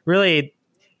 and really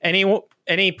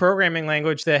any programming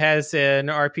language that has an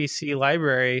RPC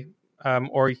library.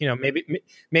 Or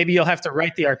maybe you'll have to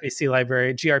write the RPC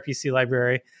library, gRPC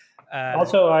library.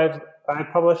 Also, I've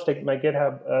published my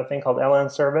GitHub thing called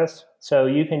LN Service, so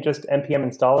you can just npm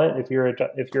install it if you're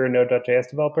a Node.js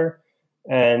developer,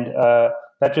 and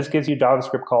that just gives you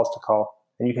JavaScript calls to call,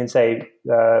 and you can say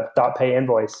 .pay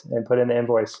invoice and put in the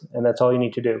invoice, and that's all you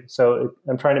need to do. So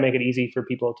I'm trying to make it easy for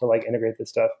people to like integrate this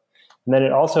stuff, and then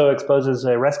it also exposes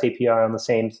a REST API on the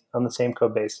same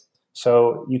code base.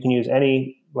 So you can use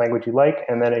any language you like,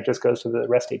 and then it just goes to the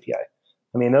REST API.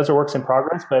 I mean, those are works in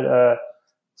progress, but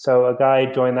so a guy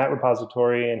joined that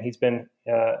repository, and he's been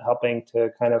helping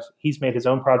to he's made his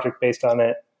own project based on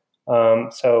it.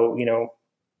 So,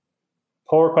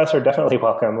 pull requests are definitely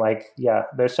welcome.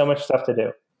 There's so much stuff to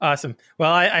do. Awesome.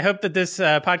 Well, I hope that this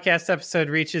podcast episode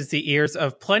reaches the ears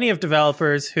of plenty of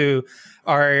developers who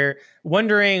are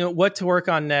wondering what to work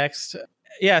on next.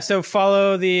 Yeah, so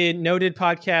follow the Noted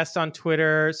podcast on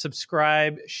Twitter,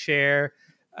 subscribe, share,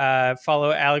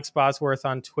 follow Alex Bosworth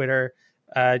on Twitter.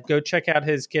 Go check out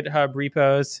his GitHub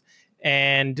repos.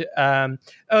 And the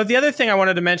other thing I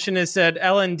wanted to mention is that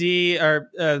LND or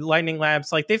Lightning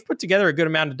Labs, they've put together a good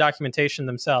amount of documentation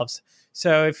themselves.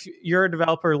 So if you're a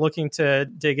developer looking to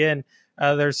dig in,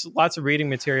 there's lots of reading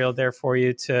material there for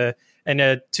you and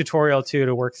a tutorial too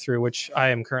to work through, which I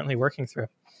am currently working through.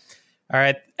 All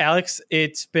right, Alex,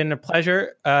 it's been a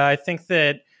pleasure. I think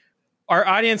that our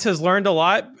audience has learned a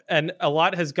lot, and a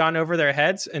lot has gone over their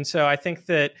heads. And so I think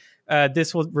that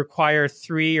this will require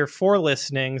 3 or 4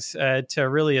 listenings to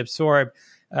really absorb.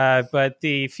 But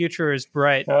the future is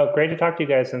bright. Oh, great to talk to you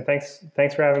guys. And thanks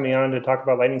for having me on to talk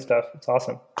about Lightning stuff. It's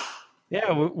awesome.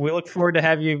 Yeah, we look forward to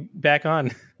have you back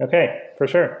on. Okay, for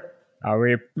sure. We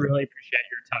really appreciate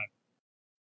your time.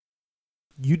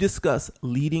 You discuss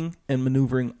leading and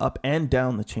maneuvering up and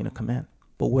down the chain of command.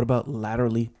 But what about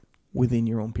laterally within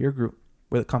your own peer group,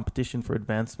 where the competition for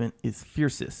advancement is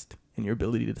fiercest and your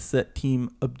ability to set team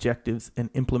objectives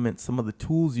and implement some of the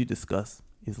tools you discuss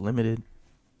is limited?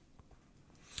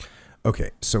 Okay,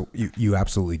 so you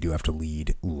absolutely do have to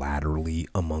lead laterally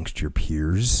amongst your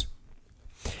peers.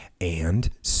 And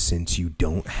since you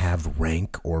don't have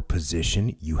rank or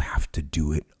position, you have to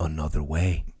do it another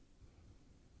way.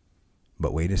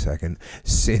 But wait a second,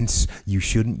 since you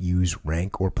shouldn't use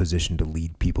rank or position to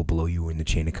lead people below you in the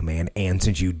chain of command, and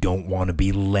since you don't want to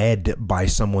be led by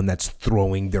someone that's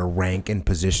throwing their rank and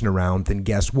position around, then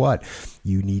guess what?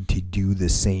 You need to do the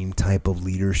same type of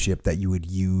leadership that you would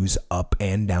use up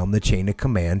and down the chain of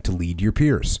command to lead your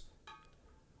peers.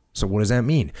 So what does that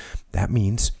mean? That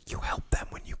means you help them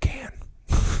when you can.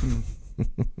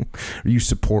 You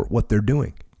support what they're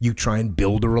doing. You try and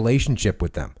build a relationship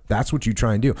with them. That's what you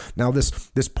try and do. Now, this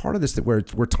part of this that we're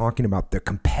talking about, the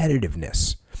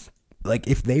competitiveness. Like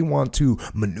if they want to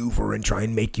maneuver and try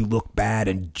and make you look bad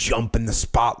and jump in the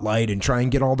spotlight and try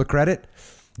and get all the credit,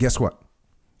 guess what?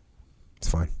 It's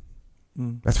fine.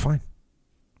 That's fine.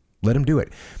 Let them do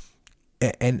it.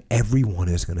 And everyone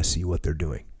is going to see what they're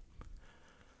doing.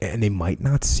 And they might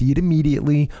not see it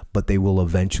immediately, but they will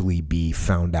eventually be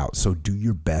found out. So do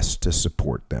your best to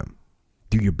support them.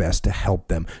 Do your best to help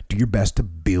them. Do your best to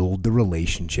build the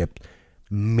relationship.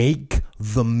 Make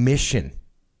the mission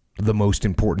the most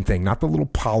important thing, not the little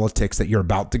politics that you're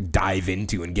about to dive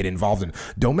into and get involved in.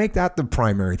 Don't make that the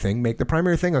primary thing. Make the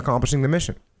primary thing accomplishing the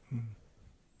mission.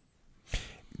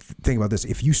 Think about this.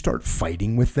 If you start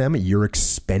fighting with them, you're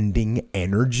expending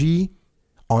energy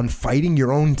on fighting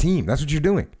your own team. That's what you're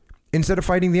doing. Instead of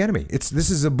fighting the enemy. This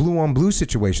is a blue on blue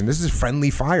situation. This is friendly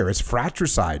fire. It's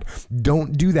fratricide.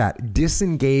 Don't do that.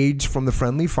 Disengage from the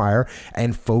friendly fire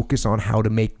and focus on how to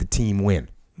make the team win.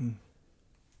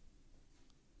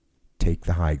 Take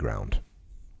the high ground.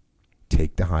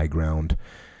 Take the high ground,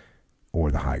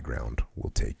 or the high ground will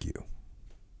take you.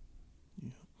 Yeah,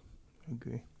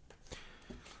 agree.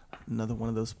 Another one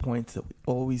of those points that we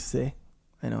always say.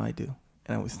 I know I do.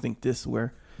 And I always think this,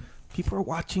 where people are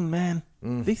watching, man.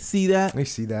 They see that. They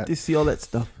see that. They see all that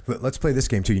stuff. Let's play this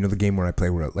game too. You know the game where I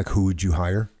play where, like, who would you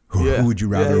hire? Who would you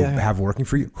rather have working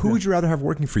for you? Who would you rather have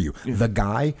working for you? Yeah. The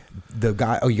guy.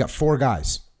 Oh, you got 4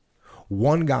 guys.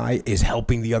 One guy is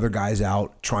helping the other guys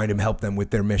out, trying to help them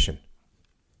with their mission.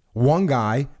 One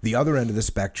guy, the other end of the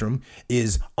spectrum,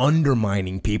 is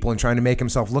undermining people and trying to make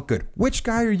himself look good. Which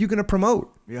guy are you going to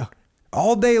promote? Yeah.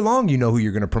 All day long, you know who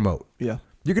you're going to promote. Yeah.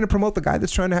 You're going to promote the guy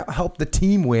that's trying to help the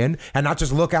team win and not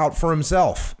just look out for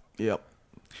himself. Yep.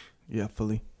 Yeah,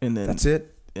 fully. And then that's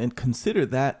it. And consider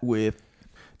that with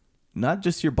not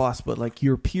just your boss, but like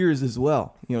your peers as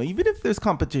well. You know, even if there's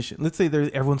competition, let's say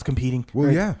everyone's competing. Well,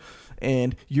 right? yeah.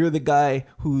 And you're the guy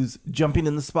who's jumping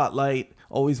in the spotlight,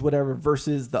 always whatever,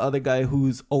 versus the other guy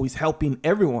who's always helping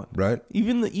everyone. Right.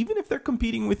 Even if they're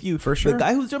competing with you, for sure. The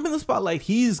guy who's jumping in the spotlight,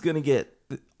 he's gonna get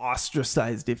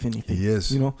ostracized if anything. He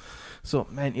is. You know. So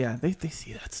man, yeah, they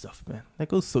see that stuff, man. That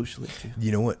goes socially too.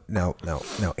 You know what? Now,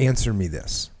 answer me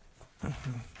this: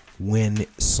 when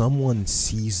someone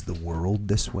sees the world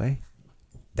this way,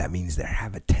 that means they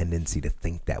have a tendency to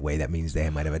think that way. That means they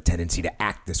might have a tendency to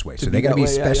act this way. So they got to be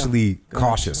especially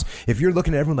cautious. If you're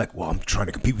looking at everyone like, well, I'm trying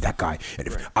to compete with that guy, and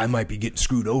if I might be getting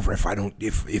screwed over if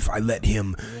I let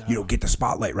him, get the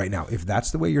spotlight right now. If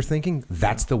that's the way you're thinking,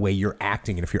 that's the way you're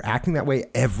acting. And if you're acting that way,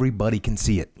 everybody can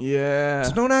see it. Yeah.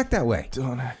 So don't act that way.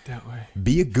 Don't act that way.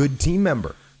 Be a good team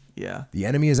member. Yeah. The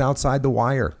enemy is outside the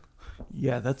wire.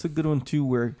 Yeah, that's a good one too,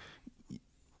 where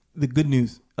the good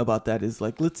news about that is,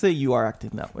 like, let's say you are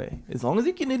acting that way, as long as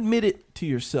you can admit it to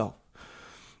yourself,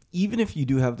 even if you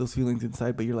do have those feelings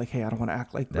inside, but you're like, hey, I don't want to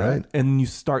act like that. Right. And you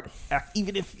start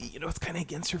even if it's kind of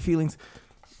against your feelings,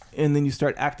 and then you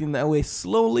start acting that way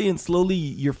slowly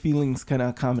your feelings kind of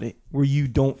accommodate where you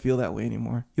don't feel that way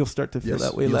anymore. You'll start to feel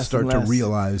that way. You'll start and less. to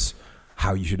realize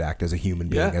how you should act as a human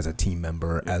being, as a team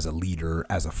member, as a leader,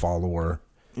 as a follower.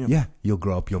 Yeah, you'll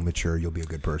grow up, you'll mature, you'll be a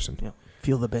good person. Yeah.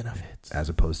 Feel the benefits. As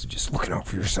opposed to just looking out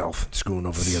for yourself and screwing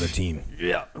over the other team.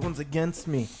 Yeah, everyone's against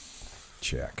me.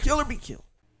 Check. Kill or be killed.